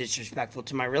 because that's disrespectful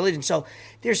to my religion. So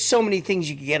there's so many things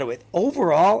you can get away with.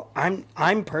 Overall,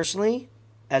 I'm personally,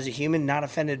 as a human, not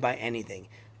offended by anything.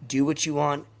 Do what you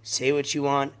want, say what you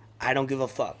want. I don't give a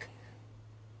fuck.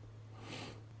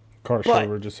 Car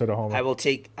server just hit a home. I will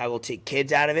take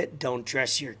kids out of it. Don't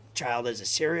dress your child as a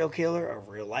serial killer or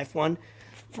a real life one.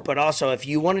 But also, if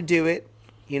you want to do it,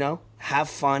 you know, have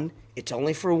fun. It's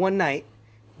only for one night.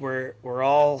 We're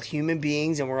all human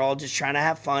beings, and we're all just trying to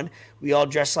have fun. We all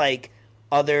dress like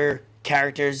other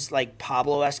characters like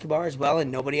Pablo Escobar as well,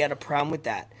 and nobody had a problem with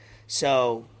that.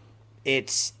 So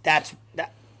that's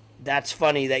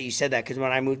funny that you said that, because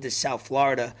when I moved to South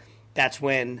Florida, that's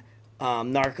when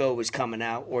Narco was coming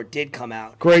out, or did come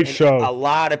out. Great show. A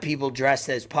lot of people dressed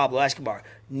as Pablo Escobar.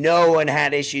 No one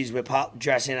had issues with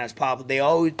dressing as Pablo. They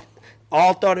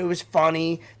all thought it was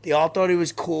funny. They all thought it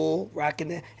was cool,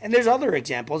 rocking it. And there's other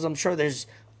examples. I'm sure there's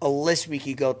a list we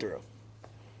could go through.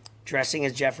 Dressing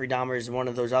as Jeffrey Dahmer is one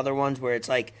of those other ones where it's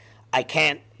like, I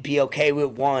can't be okay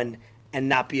with one and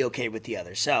not be okay with the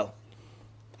other. So,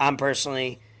 I'm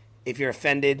personally, if you're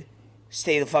offended,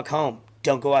 stay the fuck home.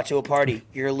 Don't go out to a party.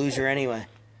 You're a loser anyway.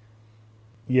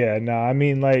 Yeah, nah, I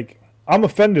mean, like, I'm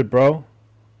offended, bro.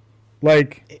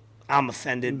 Like, I'm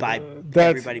offended by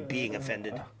everybody being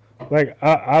offended. Like,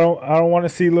 I don't want to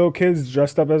see little kids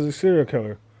dressed up as a serial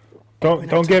killer.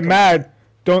 Don't get mad.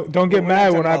 Don't get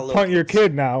mad when I punt your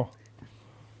kid now.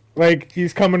 Like,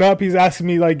 he's coming up, he's asking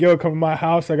me like, yo, come to my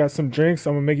house, I got some drinks,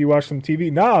 I'm gonna make you watch some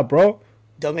TV. Nah, bro.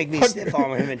 Don't make me stiff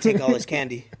arm him and take all his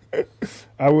candy.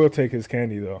 I will take his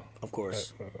candy though. Of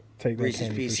course. Take that Reese's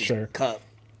candy Pieces for sure. Cup.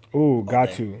 Ooh,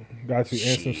 got to, and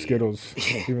some Skittles,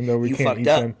 even though we can't eat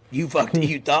them. You thought.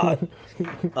 You thought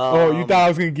I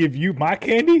was gonna give you my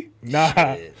candy? Nah.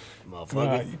 Shit,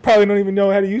 motherfucker. You probably don't even know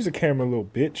how to use a camera, little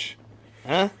bitch.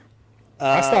 Huh?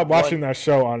 I stopped watching that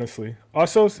show, honestly.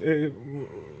 Also,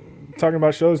 talking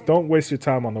about shows, don't waste your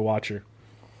time on The Watcher.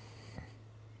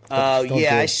 Oh,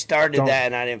 yeah, I started that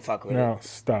and I didn't fuck with it. No,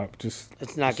 stop. Just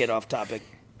let's not get off topic.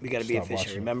 We got to be Stop efficient,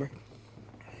 watching. remember?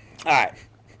 All right.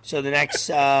 So the next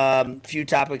few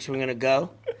topics we're going to go.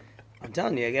 I'm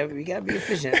telling you, we got to be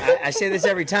efficient. I say this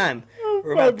every time.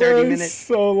 We're about 30 minutes.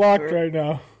 So locked right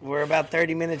now. We're about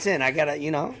 30 minutes in. I got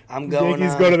to, I'm going.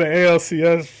 Yankees go to the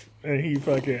ALCS and he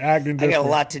fucking acting different. I got a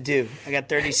lot to do. I got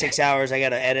 36 hours. I got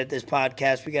to edit this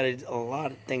podcast. We got a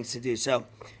lot of things to do. So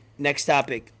next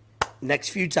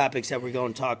few topics that we're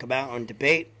going to talk about and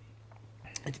debate.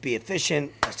 Let's be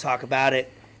efficient. Let's talk about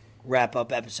it. Wrap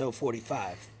up episode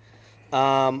 45.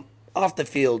 Off the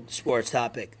field sports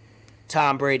topic.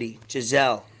 Tom Brady,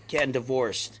 Giselle getting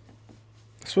divorced.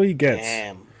 That's what he gets.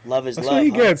 Damn, love is That's love. what he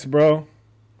huh? gets, bro.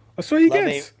 That's what he Love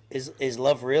gets. is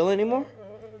love real anymore?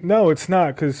 No, it's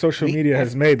not, because social media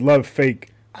has made love fake.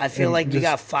 I feel And like we just-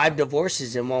 got 5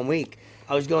 divorces in 1 week.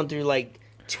 I was going through like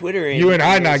Twitter. You and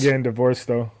I not getting divorced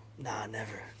though. Nah,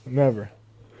 never. Never.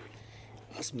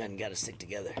 Us men got to stick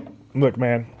together. Look,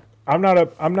 man, I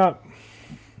don't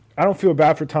feel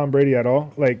bad for Tom Brady at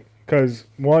all. Like, because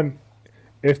one,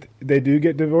 if they do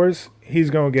get divorced, he's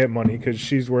gonna get money because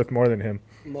she's worth more than him.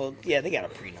 Well, yeah, they got a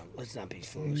prenup. Let's not be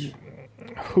foolish.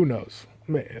 Who knows?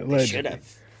 They should have.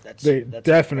 That's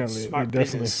Definitely, smart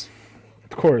definitely. business.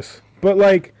 Of course, but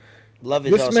like, Love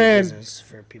is This also man- business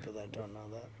for people that don't know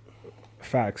that.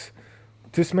 facts.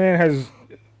 This man has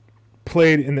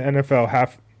played in the NFL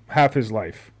half his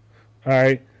life. All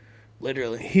right.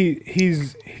 Literally.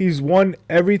 He's won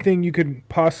everything you could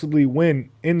possibly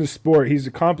win in the sport. He's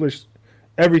accomplished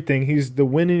everything. He's the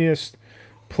winningest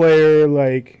player.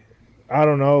 Like, I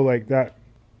don't know, like that.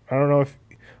 I don't know if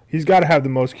he's got to have the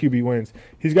most QB wins.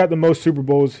 He's got the most Super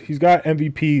Bowls. He's got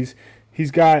MVPs. He's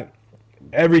got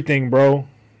everything, bro.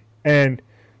 And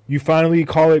you finally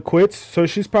call it quits. So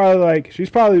she's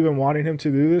probably been wanting him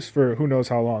to do this for who knows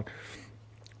how long.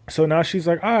 So now she's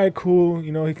like, all right, cool.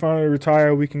 You know, he finally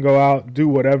retired. We can go out, do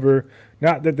whatever.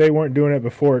 Not that they weren't doing it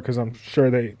before, because I'm sure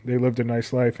they lived a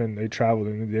nice life and they traveled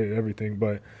and they did everything.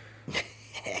 But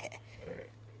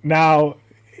now,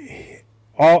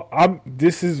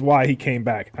 this is why he came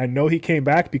back. I know he came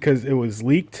back because it was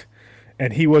leaked,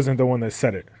 and he wasn't the one that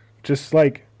said it. Just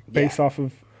like based off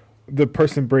of the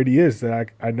person Brady is, that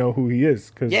I know who he is.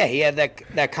 Cause Yeah, he had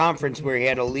that conference where he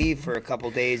had to leave for a couple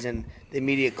days, and the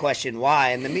media questioned why.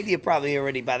 And the media probably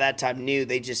already by that time knew.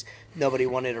 Nobody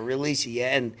wanted to release it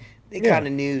yet. And they kind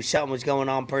of knew something was going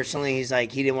on personally. He's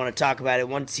like, he didn't want to talk about it.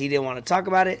 Once he didn't want to talk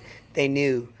about it, they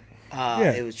knew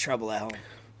it was trouble at home.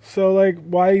 So, like,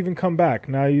 why even come back?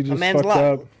 Now you just fucked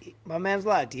up. My man's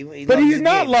locked. He But loves he's the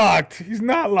not game. locked. He's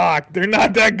not locked. They're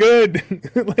not that good.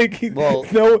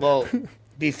 Well,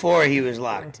 before he was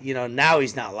locked. Now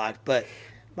he's not locked. But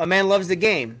my man loves the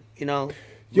game. you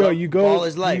go all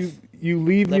his life. You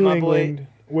leave Let New my boy- England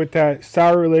with that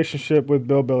sour relationship with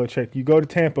Bill Belichick. You go to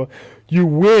Tampa. You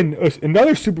win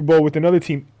another Super Bowl with another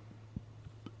team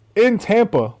in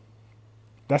Tampa.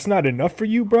 That's not enough for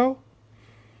you, bro?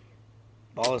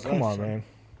 Ball is life. Come on, son. man.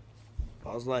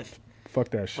 Ball's life. Fuck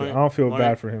that shit. Wanna- I don't feel wanna-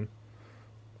 bad for him.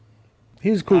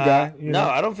 He's a cool guy. You know?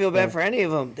 I don't feel bad for any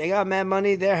of them. They got mad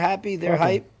money. They're happy. They're Fuck 'em.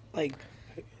 hype. Like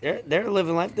they're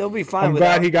living life. They'll be fine. I'm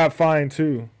glad he got fined,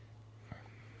 too,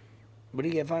 What do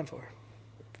you get fined for?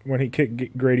 when he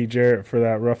kicked Grady Jarrett for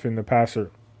that roughing the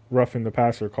passer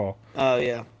call. Oh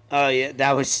yeah.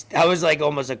 That was like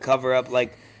almost a cover up.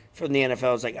 Like from the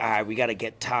NFL, it's like, all right, we got to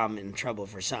get Tom in trouble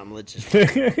for something. Let's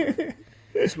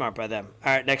just smart by them.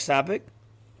 All right, next topic.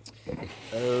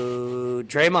 Oh,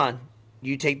 Draymond,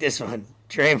 you take this one.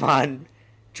 Draymond,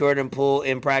 Jordan Poole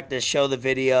in practice. Show the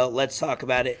video. Let's talk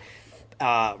about it.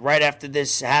 Right after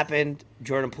this happened,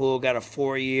 Jordan Poole got a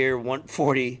 4-year,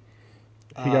 140.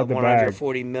 He got the bag.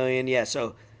 140 million. Yeah.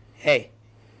 So, hey,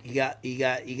 you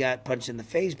got punched in the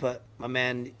face, but my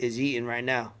man is eating right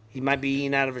now. He might be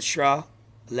eating out of a straw,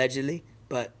 allegedly,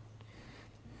 but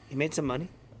he made some money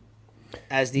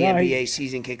as the NBA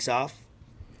season kicks off.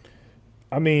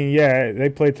 I mean, yeah, they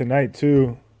play tonight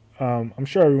too. I'm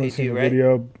sure everyone's seen the right?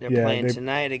 video. They're playing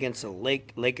tonight against the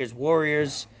Lakers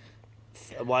Warriors.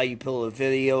 While you pull a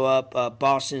video up,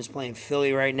 Boston's playing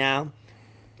Philly right now.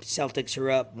 Celtics are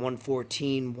up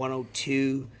 114,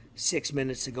 102, 6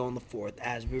 minutes to go in the fourth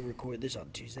as we record this on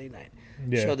Tuesday night.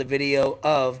 Yeah. Show the video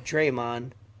of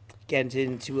Draymond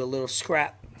getting into a little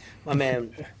scrap. My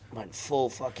man went full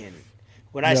fucking.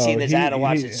 When I seen this, I had to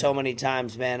watch it so many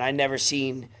times, man. I never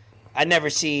seen.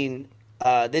 This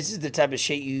is the type of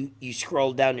shit you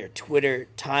scroll down your Twitter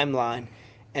timeline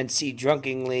and see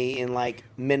drunkenly in like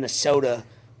Minnesota,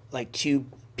 like 2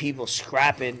 people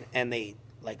scrapping and they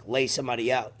like lay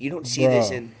somebody out. You don't see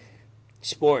this in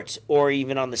sports or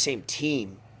even on the same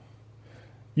team.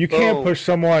 You can't Boom. push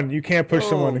someone. You can't push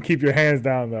someone Boom. and keep your hands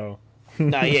down though.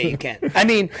 No, yeah, you can't. I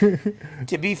mean,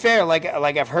 to be fair, like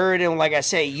I've heard and like I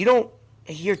say, your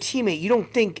teammate, you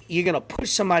don't think you're gonna push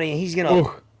somebody and he's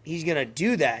gonna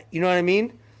do that. You know what I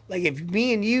mean? Like if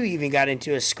me and you even got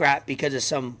into a scrap because of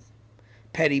some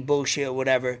petty bullshit or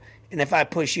whatever, and if I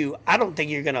push you, I don't think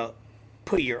you're gonna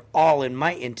put your all in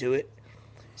might into it.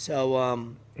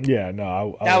 So yeah,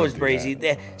 no, I that was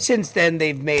brazy. Since then,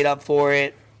 they've made up for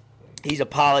it. He's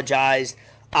apologized.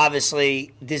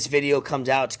 Obviously, this video comes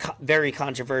out. It's very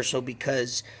controversial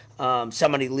because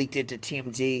somebody leaked it to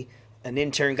TMZ. An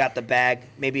intern got the bag,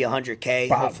 maybe $100K.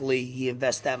 Bob. Hopefully, he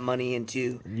invests that money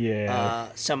into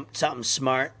something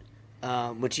smart,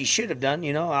 which he should have done.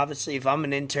 You know, obviously, if I'm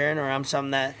an intern or I'm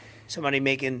somebody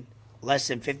making less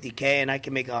than $50K and I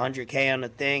can make $100K on a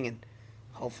thing, and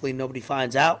hopefully nobody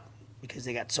finds out because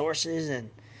they got sources, and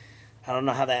I don't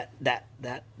know how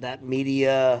that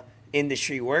media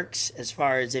industry works as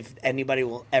far as if anybody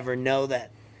will ever know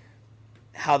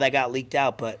how that got leaked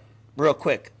out. But real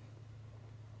quick,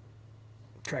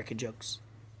 cracking jokes.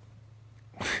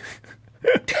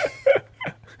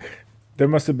 There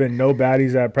must have been no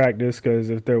baddies at practice, because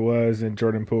if there was, then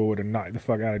Jordan Poole would have knocked the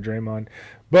fuck out of Draymond.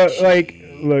 But like,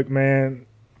 look, man,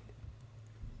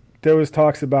 there was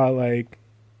talks about like,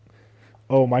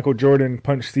 oh, Michael Jordan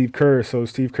punched Steve Kerr, so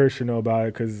Steve Kerr should know about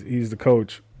it because he's the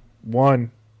coach.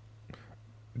 One,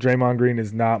 Draymond Green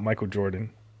is not Michael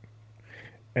Jordan,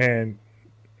 and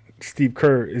Steve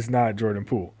Kerr is not Jordan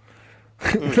Poole.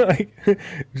 Like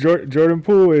Jordan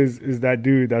Poole is that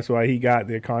dude. That's why he got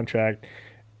the contract.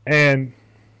 And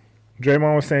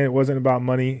Draymond was saying it wasn't about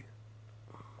money.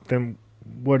 Then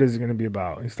what is it going to be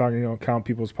about? He's talking, count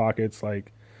people's pockets.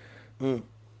 Like,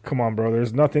 come on, bro.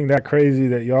 There's nothing that crazy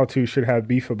that y'all two should have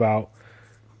beef about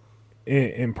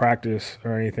in practice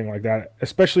or anything like that.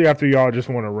 Especially after y'all just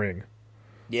won a ring.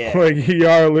 Yeah. Like,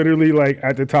 y'all are literally like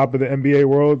at the top of the NBA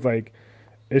world. Like,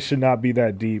 it should not be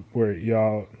that deep where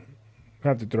y'all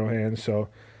have to throw hands. So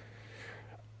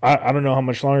I don't know how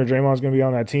much longer Draymond's going to be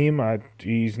on that team.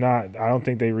 He's not. I don't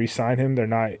think they re-sign him. They're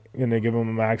not going to give him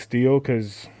a max deal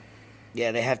because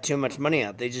they have too much money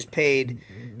out. They just paid.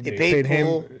 They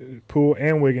paid Poole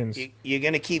and Wiggins. You're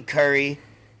going to keep Curry.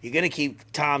 You're going to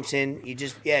keep Thompson. You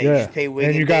just pay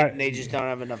Wiggins. And they just don't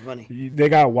have enough money. They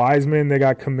got Wiseman. They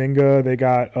got Kuminga. They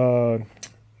got the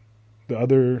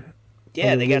other.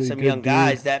 Yeah, they got some young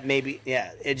guys that maybe.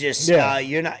 Yeah, it just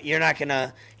you're not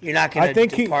gonna. I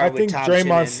think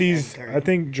Draymond sees. I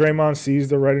think Draymond sees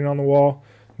the writing on the wall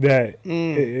that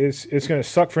it's gonna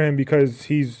suck for him because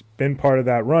he's been part of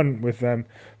that run with them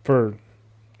for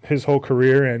his whole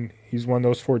career, and he's won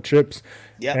those 4 chips.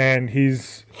 Yeah, and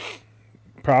he's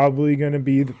probably gonna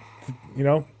be, he's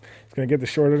gonna get the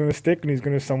short end of the stick, and he's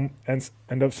gonna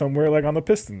end up somewhere like on the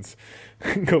Pistons.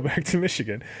 Go back to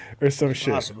Michigan or some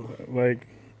shit. Possible. Like,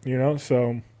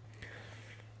 so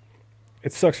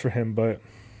it sucks for him, but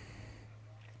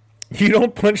you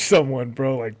don't punch someone,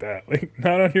 bro, like that. Like,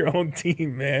 not on your own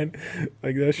team, man.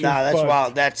 Like, that's just that's fucked.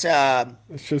 wild.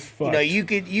 It's just fucked.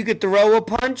 You could throw a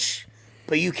punch,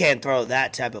 but you can't throw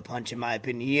that type of punch, in my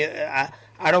opinion.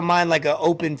 I don't mind like an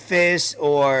open fist,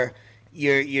 or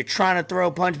you're trying to throw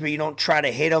a punch, but you don't try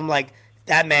to hit him. Like,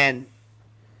 that man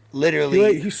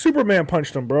literally, he Superman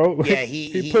punched him, bro. Like, yeah,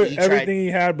 he put everything he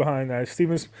had behind that.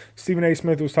 Stephen A.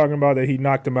 Smith was talking about that he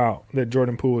knocked him out. That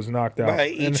Jordan Poole was knocked out.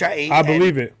 I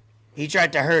believe it. He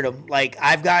tried to hurt him. Like,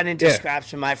 I've gotten into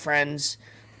scraps with my friends,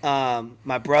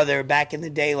 my brother back in the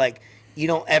day. Like, you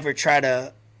don't ever try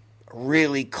to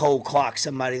really cold clock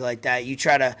somebody like that. You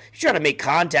try to make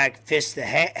contact, fist the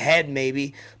head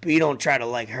maybe, but you don't try to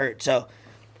like hurt. So.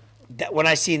 When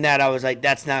I seen that, I was like,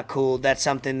 that's not cool. That's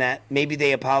something that maybe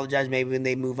they apologize, maybe when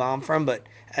they move on from, but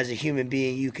as a human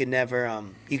being, you can never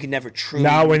truly.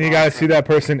 Now, when you gotta see that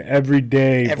person every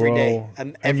day, every bro,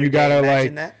 day. And you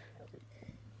gotta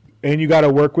and you gotta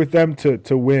work with them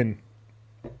to win,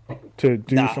 to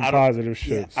do some positive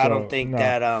shit. Yeah, so, I don't think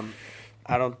that.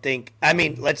 I don't think. I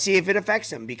mean, let's see if it affects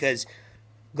them, because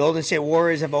Golden State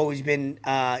Warriors have always been,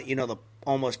 the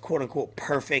almost quote unquote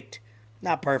perfect,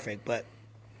 not perfect, but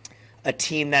a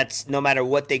team that's, no matter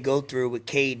what they go through with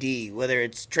KD, whether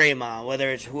it's Draymond,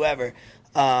 whether it's whoever,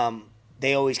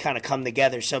 they always kind of come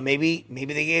together. So maybe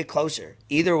they get closer.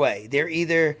 Either way,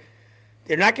 they're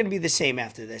not going to be the same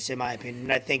after this, in my opinion.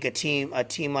 I think a team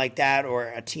like that, or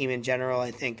a team in general,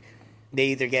 I think they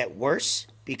either get worse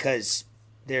because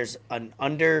there's an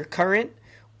undercurrent,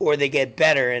 or they get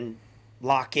better and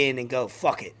lock in and go,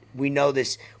 fuck it. We know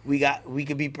this. We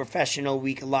could be professional.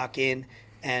 We can lock in.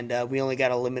 And we only got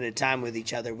a limited time with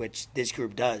each other, which this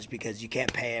group does, because you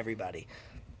can't pay everybody.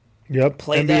 Yep.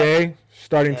 NBA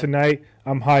starting tonight.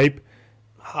 I'm hype.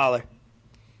 Holler.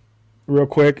 real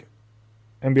quick,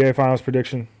 NBA Finals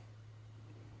prediction.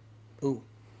 Ooh,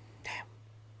 damn.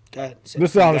 Go ahead. This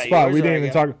is on the spot. We didn't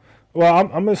even talk. Well, I'm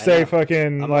gonna say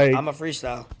fucking I'm like. I'm a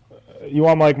freestyle. You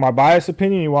want like my biased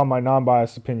opinion? You want my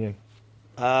non-biased opinion?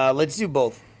 Let's do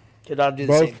both. Cause I'll do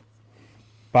the Both. same.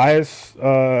 Bias,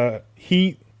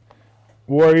 Heat,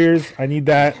 Warriors. I need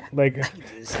that. Like,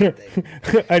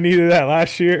 I needed that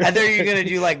last year. I thought you were gonna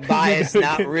do like bias,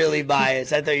 not really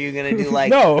bias. I thought you were gonna do like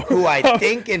No. who I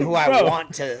think and who I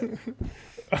want to.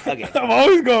 Okay. I'm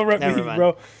always gonna rep the Never Heat, mind.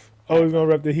 bro. Always gonna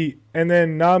rep the Heat. And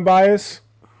then non-bias,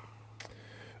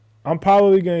 I'm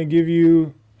probably gonna give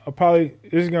you. This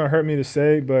is gonna hurt me to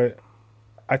say, but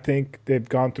I think they've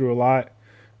gone through a lot,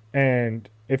 and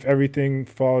if everything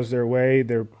falls their way,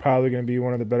 they're probably gonna be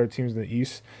one of the better teams in the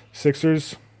East.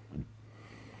 Sixers,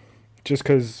 just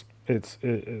because it's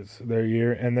their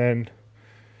year, and then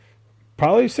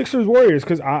probably Sixers Warriors,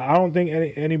 because I don't think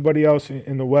anybody else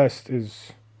in the West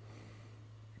is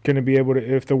going to be able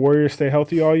to. If the Warriors stay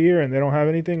healthy all year and they don't have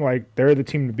anything, like, they're the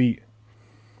team to beat.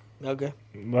 Okay.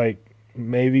 Like,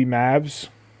 maybe Mavs.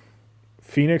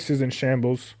 Phoenix is in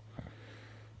shambles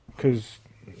because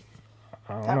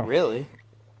I don't know. Not really.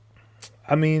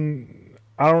 I mean,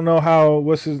 I don't know how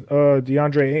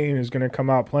DeAndre Ayton is going to come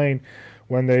out playing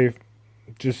when they've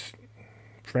just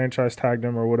franchise tagged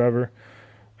him or whatever,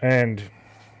 and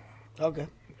Okay.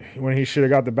 when he should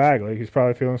have got the bag, like, he's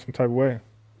probably feeling some type of way.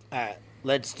 All right.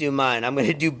 Let's do mine. I'm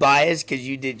gonna do bias because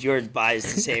you did yours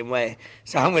bias the same way.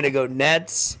 So I'm gonna go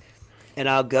Nets, and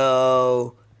I'll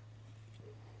go.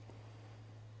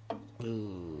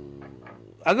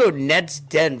 I'll go Nets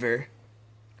Denver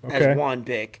Okay. as one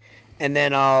pick, and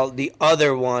then the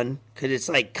other one, because it's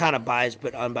like kind of biased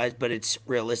but unbiased, but it's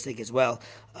realistic as well.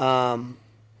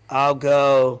 I'll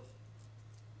go.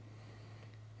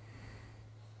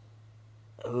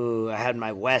 Ooh, I had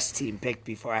my West team picked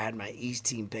before I had my East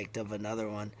team picked of another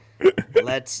one.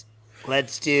 let's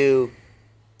do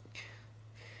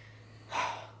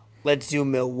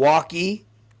Milwaukee,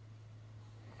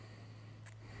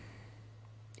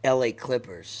 LA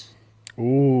Clippers.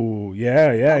 Ooh,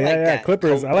 yeah. that.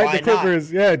 Clippers. I like the Why not?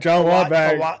 Clippers. Yeah, John Wall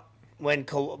back.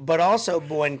 But also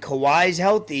when Kawhi's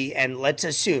healthy, and let's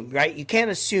assume, right? You can't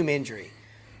assume injury.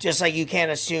 Just like you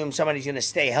can't assume somebody's going to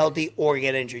stay healthy or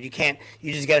get injured. You can't.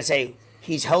 You just got to say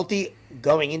he's healthy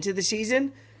going into the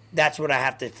season. That's what I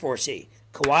have to foresee.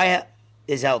 Kawhi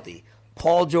is healthy.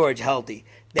 Paul George healthy.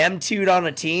 Them two on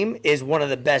a team is one of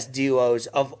the best duos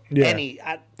of any.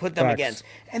 I put them Facts. against.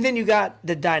 And then you got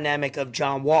the dynamic of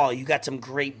John Wall. You got some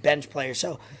great bench players.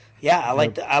 So yeah, I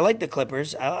like the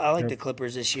Clippers. I like the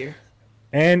Clippers this year.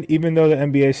 And even though the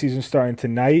NBA season's starting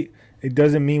tonight, it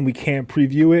doesn't mean we can't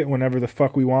preview it whenever the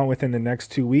fuck we want within the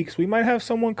next 2 weeks. We might have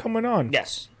someone coming on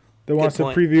Yes. that wants to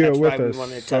Good point. preview That's it with why us. We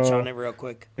wanted to touch So on it real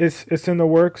quick. it's in the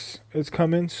works. It's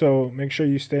coming. So make sure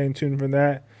you stay in tune for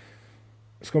that.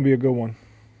 It's gonna be a good one.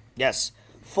 Yes.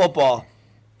 Football.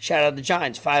 Shout out the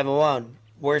Giants, 5-1.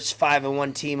 Worst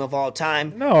 5-1 team of all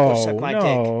time. Go suck my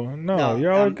dick. No,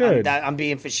 you're all good. I'm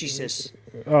being facetious.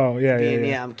 Oh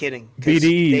yeah. I'm kidding. 'Cause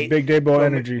BDE, Big Day Bowl when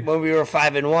energy. When we were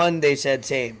 5-1, they said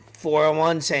same.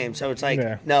 4-1, same. So it's like,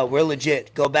 Yeah. no, we're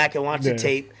legit. Go back and watch the Yeah.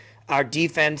 tape. Our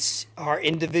defense, our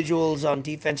individuals on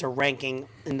defense are ranking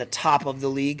in the top of the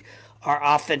league. Our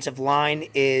offensive line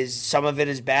some of it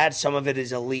is bad, some of it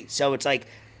is elite. So it's like,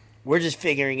 we're just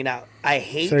figuring it out.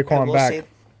 Saquon back.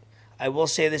 I will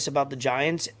say this about the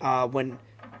Giants. When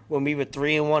we were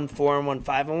 3-1, 4-1,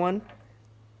 5-1,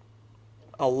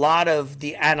 a lot of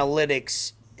the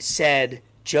analytics said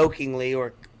jokingly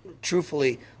or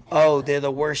truthfully, oh, they're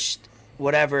the worst,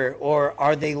 whatever, or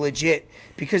are they legit?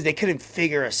 Because they couldn't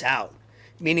figure us out.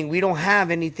 Meaning we don't have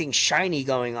anything shiny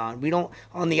going on. We don't,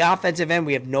 on the offensive end,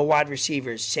 we have no wide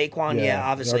receivers. Saquon,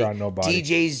 obviously. got nobody.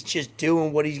 DJ's just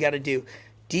doing what he's got to do.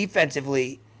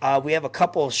 Defensively, we have a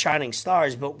couple of shining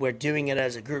stars, but we're doing it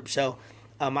as a group. So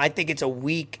I think it's a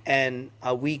weak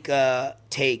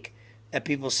take that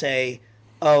people say,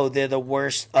 oh, they're the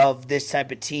worst of this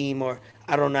type of team, or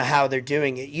I don't know how they're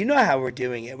doing it. You know how we're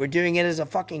doing it. We're doing it as a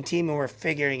fucking team, and we're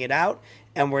figuring it out,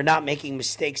 and we're not making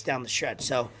mistakes down the stretch.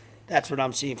 So that's what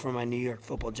I'm seeing from my New York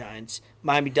Football Giants.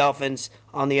 Miami Dolphins,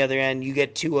 on the other end, you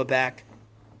get Tua back.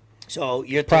 So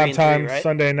you're 3-3, Prime time, right?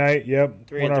 Sunday night. Yep.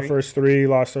 3-3. Won our first 3,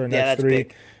 lost our Yeah, next that's 3.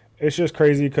 big. It's just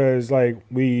crazy because, like,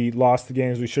 we lost the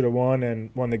games we should have won and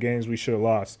won the games we should have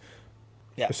lost.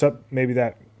 Yeah. Except maybe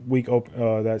that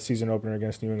that season opener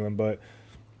against New England, but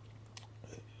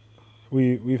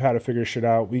we've had to figure shit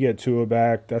out. We get Tua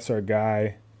back. That's our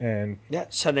guy. And Yeah,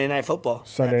 Sunday Night Football.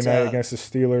 Sunday That's, night against the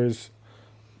Steelers,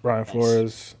 Brian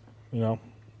Flores,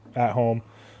 at home.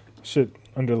 Should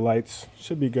under the lights.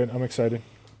 Should be good. I'm excited.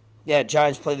 Yeah,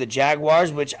 Giants play the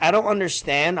Jaguars, which I don't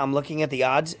understand. I'm looking at the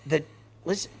odds.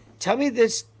 Listen, tell me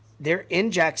this. They're in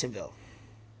Jacksonville.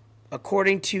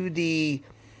 According to the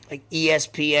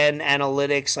ESPN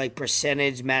analytics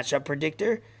percentage matchup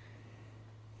predictor,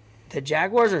 the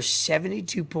Jaguars are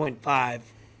 72.5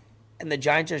 and the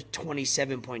Giants are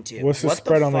 27.2. What's the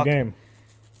spread on the game?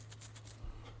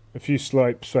 If you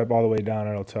swipe all the way down,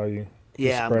 it'll tell you.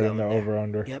 Yeah, spread I'm in the going there.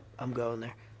 over-under. Yep, I'm going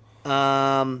there.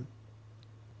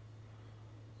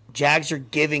 Jags are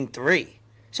giving 3.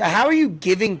 So how are you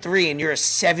giving 3 and you're a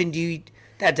 70?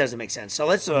 That doesn't make sense. So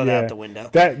let's throw that out the window.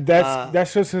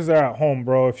 That's just because they're at home,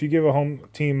 bro. If you give a home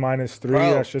team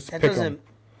 -3, that's just pick them.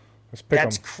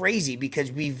 That's crazy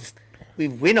because we've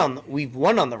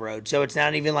won on the road. So it's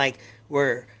not even like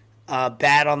we're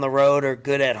bad on the road or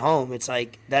good at home. It's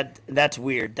like that's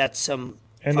weird. That's some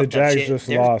and the Jags just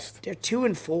lost. They're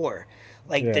 2-4.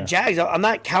 The Jags, I'm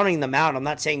not counting them out. I'm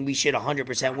not saying we should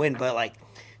 100% win, but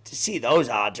to see those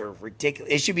odds are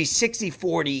ridiculous. It should be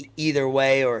 60-40 either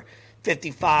way or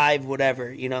 55,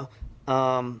 whatever, Yeah,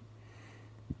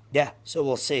 so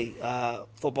we'll see.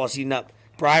 Football season up.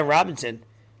 Brian Robinson,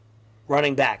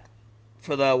 running back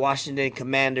for the Washington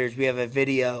Commanders. We have a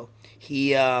video.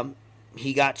 He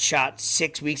got shot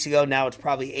 6 weeks ago. Now it's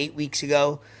probably 8 weeks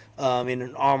ago in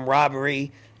an armed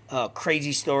robbery.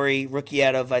 Crazy story. Rookie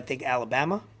out of, I think,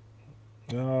 Alabama.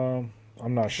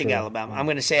 I'm not sure. I think Alabama. I'm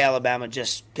going to say Alabama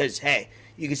just because, hey,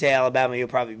 you can say Alabama, you'll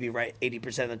probably be right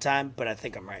 80% of the time, but I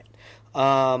think I'm right.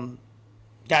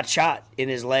 Got shot in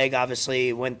his leg,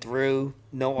 obviously. Went through.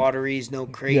 No arteries, no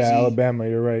crazy. Yeah, Alabama,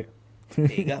 you're right.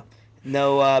 There you go.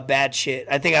 No bad shit.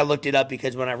 I think I looked it up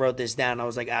because when I wrote this down, I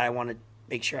was like, I want to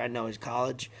make sure I know his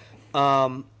college.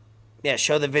 Show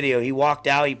the video. He walked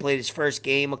out. He played his first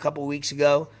game a couple weeks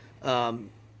ago.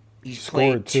 He's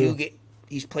played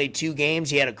 2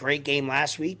 games. He had a great game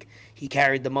last week. He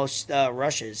carried the most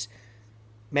rushes.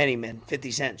 Many men. 50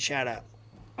 Cent. Shout out.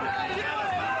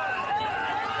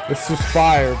 This is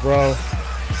fire, bro.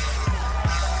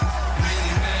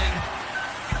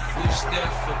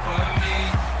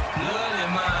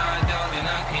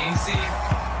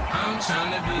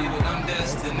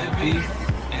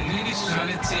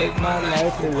 Take my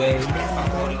life away.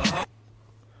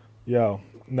 Yo,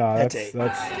 no, that's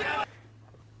tough.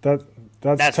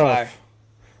 Fire.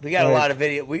 We got a lot of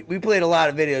video. We played a lot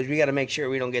of videos. We got to make sure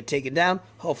we don't get taken down.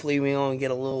 Hopefully, we only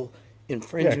get a little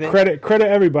infringement. Yeah, credit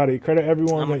everybody. Credit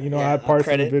everyone that had parts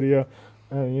in the video.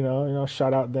 And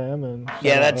shout out them and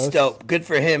that's dope. Good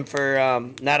for him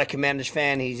for not a Commanders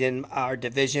fan. He's in our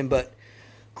division, but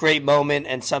great moment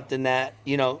and something that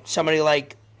somebody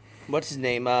like what's his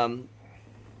name?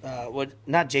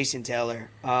 Not Jason Taylor.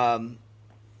 On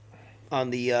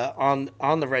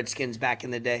the Redskins back in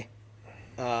the day.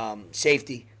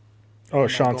 Safety. Oh,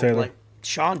 Sean Taylor.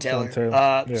 Sean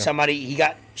Taylor. Somebody, he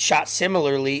got shot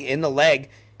similarly in the leg,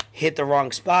 hit the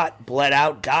wrong spot, bled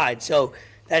out, died. So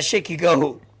that shit could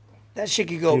go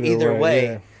either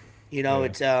way.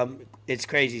 Yeah. It's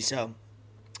crazy. So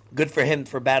good for him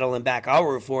for battling back. I'll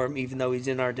root for him, even though he's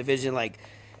in our division.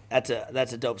 That's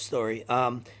a dope story.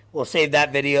 We'll save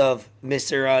that video of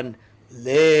Mr.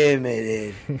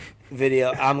 Unlimited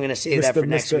video. I'm gonna save that for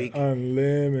next week.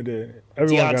 Unlimited.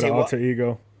 Everyone got an alter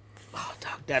ego. Oh,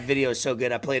 dog, that video is so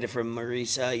good. I played it for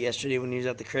Maurice yesterday when he was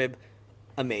at the crib.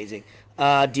 Amazing.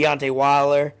 Deontay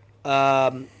Wilder,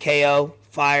 KO,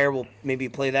 fire. We'll maybe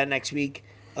play that next week.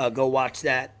 Go watch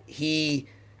that.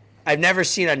 I've never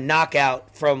seen a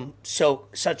knockout from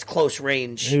such close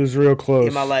range. He was real close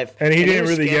in my life, and he didn't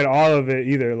really get all of it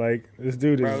either. This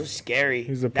dude is scary.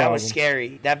 He's a problem. That was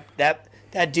scary.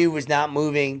 That dude was not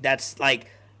moving. That's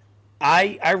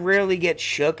I rarely get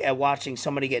shook at watching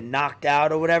somebody get knocked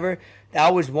out or whatever.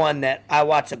 That was one that I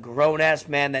watched a grown-ass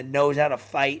man that knows how to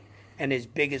fight and is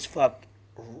big as fuck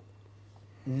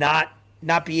not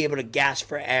be able to gasp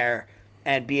for air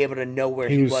and be able to know where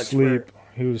he was asleep.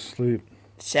 He was asleep.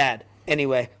 Sad.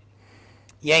 Anyway,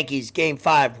 Yankees, Game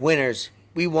 5, winners.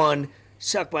 We won.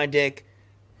 Suck my dick.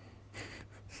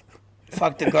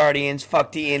 Fuck the Guardians.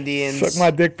 Fuck the Indians. Suck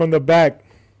my dick from the back.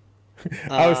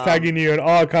 I was tagging you in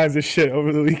all kinds of shit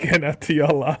over the weekend after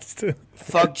y'all lost.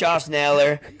 Fuck Josh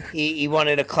Naylor. He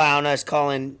wanted to clown us,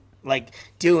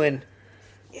 doing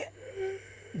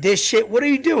this shit. What are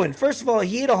you doing? First of all,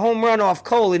 he hit a home run off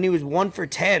Cole, and he was 1 for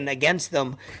 10 against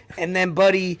them. And then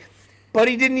Buddy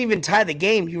didn't even tie the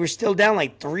game. You were still down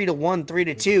 3-1,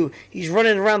 3-2. He's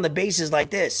running around the bases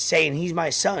like this, saying he's my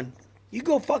son. You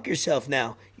go fuck yourself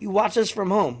now. You watch us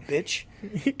from home, bitch.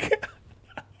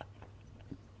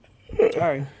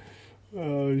 Sorry.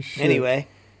 Oh, shit. Anyway,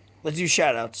 let's do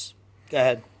shout-outs. Go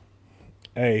ahead.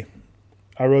 Hey,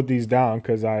 I wrote these down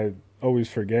because I always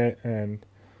forget, and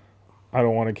I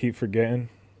don't want to keep forgetting.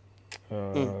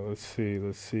 Let's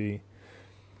see.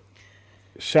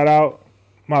 Shout out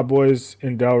my boys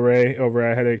in Delray over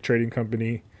at Headache Trading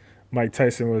Company. Mike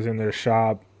Tyson was in their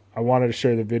shop. I wanted to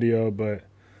share the video, but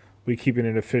we keeping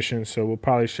it efficient, so we'll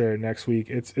probably share it next week.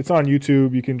 It's on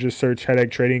YouTube. You can just search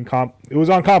Headache Trading Comp. It was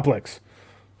on Complex.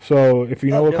 So if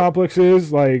you know what Complex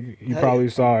is, like, you probably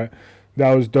saw it.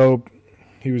 That was dope.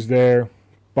 He was there,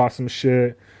 bought some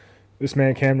shit. This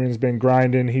man Cameron's been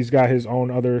grinding. He's got his own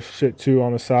other shit too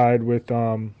on the side with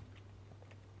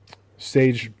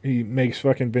Sage. He makes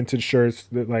fucking vintage shirts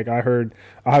that, like, I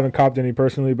haven't copped any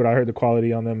personally, but I heard the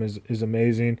quality on them is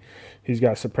amazing. He's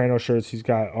got Soprano shirts. He's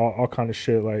got all kind of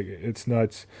shit. Like, it's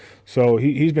nuts. So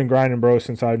he's been grinding, bro,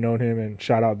 since I've known him, and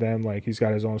shout out them. Like, he's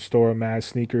got his own store, Mad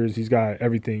Sneakers. He's got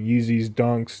everything, Yeezys,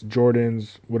 Dunks,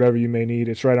 Jordans, whatever you may need.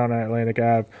 It's right on Atlantic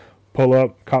Ave. Pull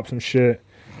up, cop some shit.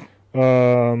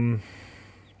 Shout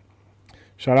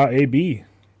out AB.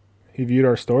 He viewed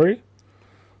our story.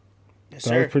 Yes, that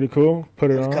sir. was pretty cool.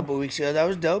 Put it That was on. a couple weeks ago. That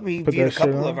was dope. He Put viewed a that shit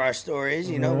couple on. of our stories.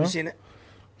 You know, we've seen it.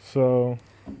 So,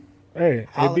 hey,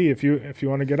 Holla. AB, if you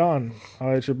want to get on,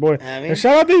 I'll let your boy. I mean- And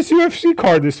shout out this UFC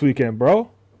card this weekend,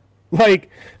 bro. Like,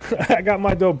 I got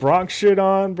my dope Bronx shit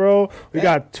on, bro. We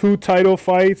got 2 title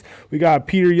fights. We got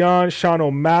Peter Yan, Sean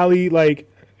O'Malley.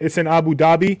 Like, it's in Abu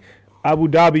Dhabi,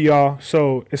 y'all.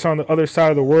 So it's on the other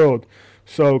side of the world.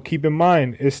 So keep in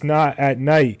mind, it's not at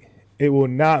night. It will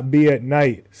not be at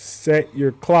night. Set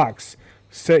your clocks.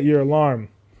 Set your alarm.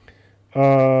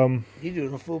 You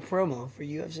doing a full promo for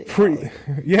UFC?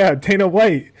 Yeah, Dana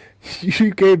White.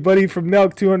 You gave Buddy from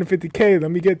Nelk $250K.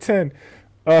 Let me get 10.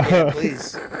 Yeah,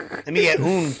 please. Let me get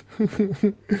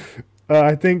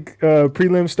I think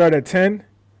prelims start at 10.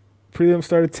 Prelims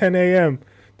start at 10 a.m.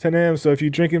 10 a.m. So if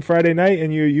you're drinking Friday night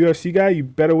and you're a UFC guy, you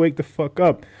better wake the fuck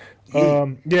up.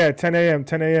 Yeah, 10 a.m.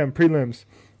 prelims.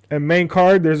 And main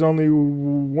card, there's only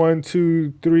 1,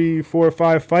 2, 3, 4,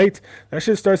 5 fights. That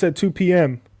shit starts at 2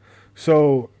 p.m.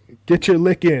 So get your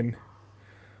lick in,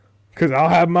 because I'll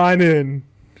have mine in.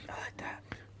 I like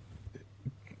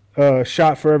that.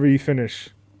 Shot forever you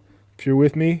finish. If you're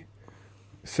with me,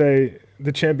 say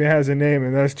the champion has a name,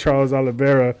 and that's Charles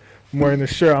Oliveira. I'm wearing the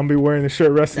shirt. I'm going to be wearing the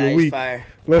shirt rest of the week. Fire.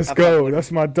 Let's go.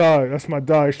 That's my dog.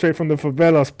 Straight from the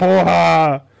favelas.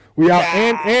 Porra. We out.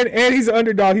 Yeah. And he's an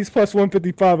underdog. He's plus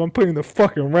 155. I'm putting the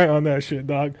fucking rent on that shit,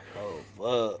 dog.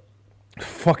 Oh, fuck.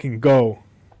 Fucking go.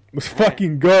 Let's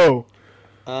fucking go.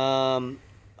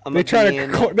 They trying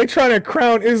to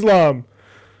crown Islam.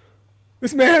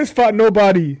 This man has fought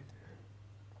nobody.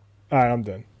 All right, I'm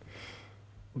done.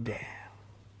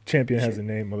 Champion has a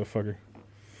name, motherfucker.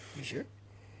 You sure?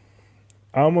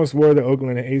 I almost wore the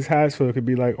Oakland A's hat so it could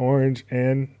be like orange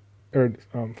and, or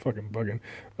I'm fucking bugging,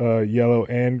 yellow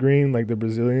and green, like the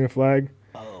Brazilian flag.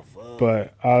 Oh, fuck.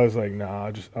 But I was like,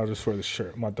 nah, I'll just wear the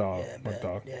shirt. My dog. Yeah, My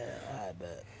dog. Yeah, I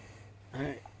bet. All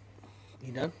right.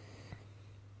 You done?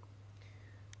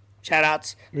 Shout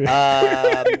outs.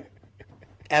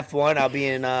 F1, I'll be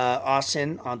in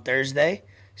Austin on Thursday.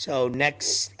 So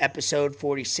next episode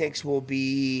 46 will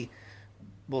be,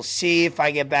 we'll see if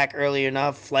I get back early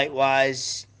enough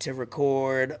flight-wise to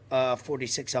record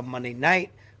 46 on Monday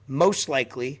night. Most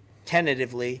likely,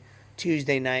 tentatively,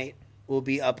 Tuesday night will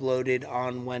be uploaded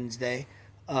on Wednesday.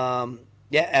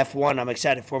 Yeah, F1, I'm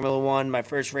excited. Formula One, my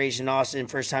first race in Austin,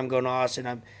 first time going to Austin.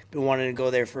 I've been wanting to go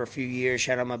there for a few years.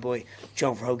 Shout out my boy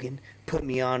Joe Rogan, put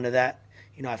me on to that.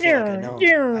 You know, I feel like I know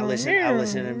him. I listen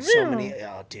to him so many.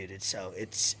 Oh, dude, it's so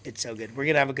good. We're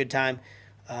gonna have a good time.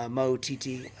 Mo,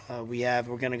 TT,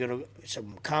 we're gonna go to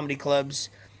some comedy clubs,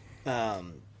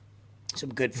 some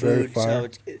good food. So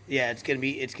it's gonna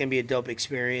be a dope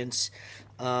experience.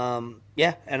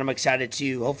 Yeah, and I'm excited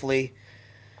to hopefully.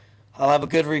 I'll have a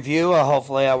good review.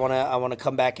 Hopefully, I want to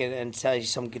come back and tell you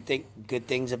some good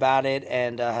things about it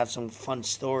and have some fun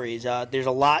stories. There's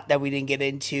a lot that we didn't get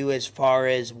into as far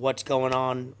as what's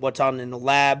on in the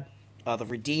lab. The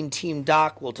Redeem Team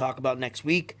doc we'll talk about next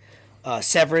week.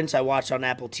 Severance I watched on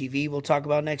Apple TV we'll talk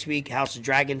about next week. House of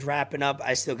Dragons wrapping up.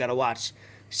 I still got to watch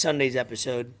Sunday's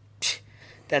episode.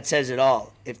 That says it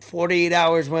all. If 48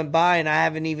 hours went by and I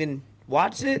haven't even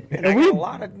watched it, and I got a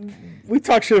lot of... We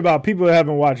talk shit about people that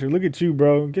haven't watched it. Look at you,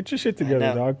 bro. Get your shit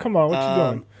together, dog. Come on, what you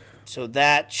doing? So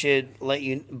that should let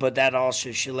you, but that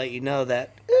also should let you know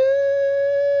that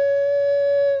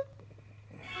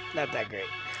not that great.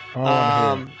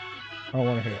 I don't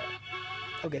want to hear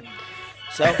it. Okay.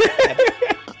 So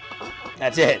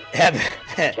that's it.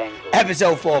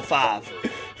 Episode 4-5.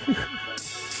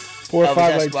 4 or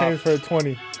 5 like change for a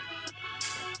 20.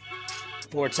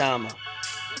 For Tama.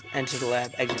 enter the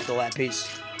lab, exit the lab.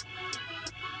 Peace.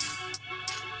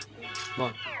 Come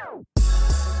on.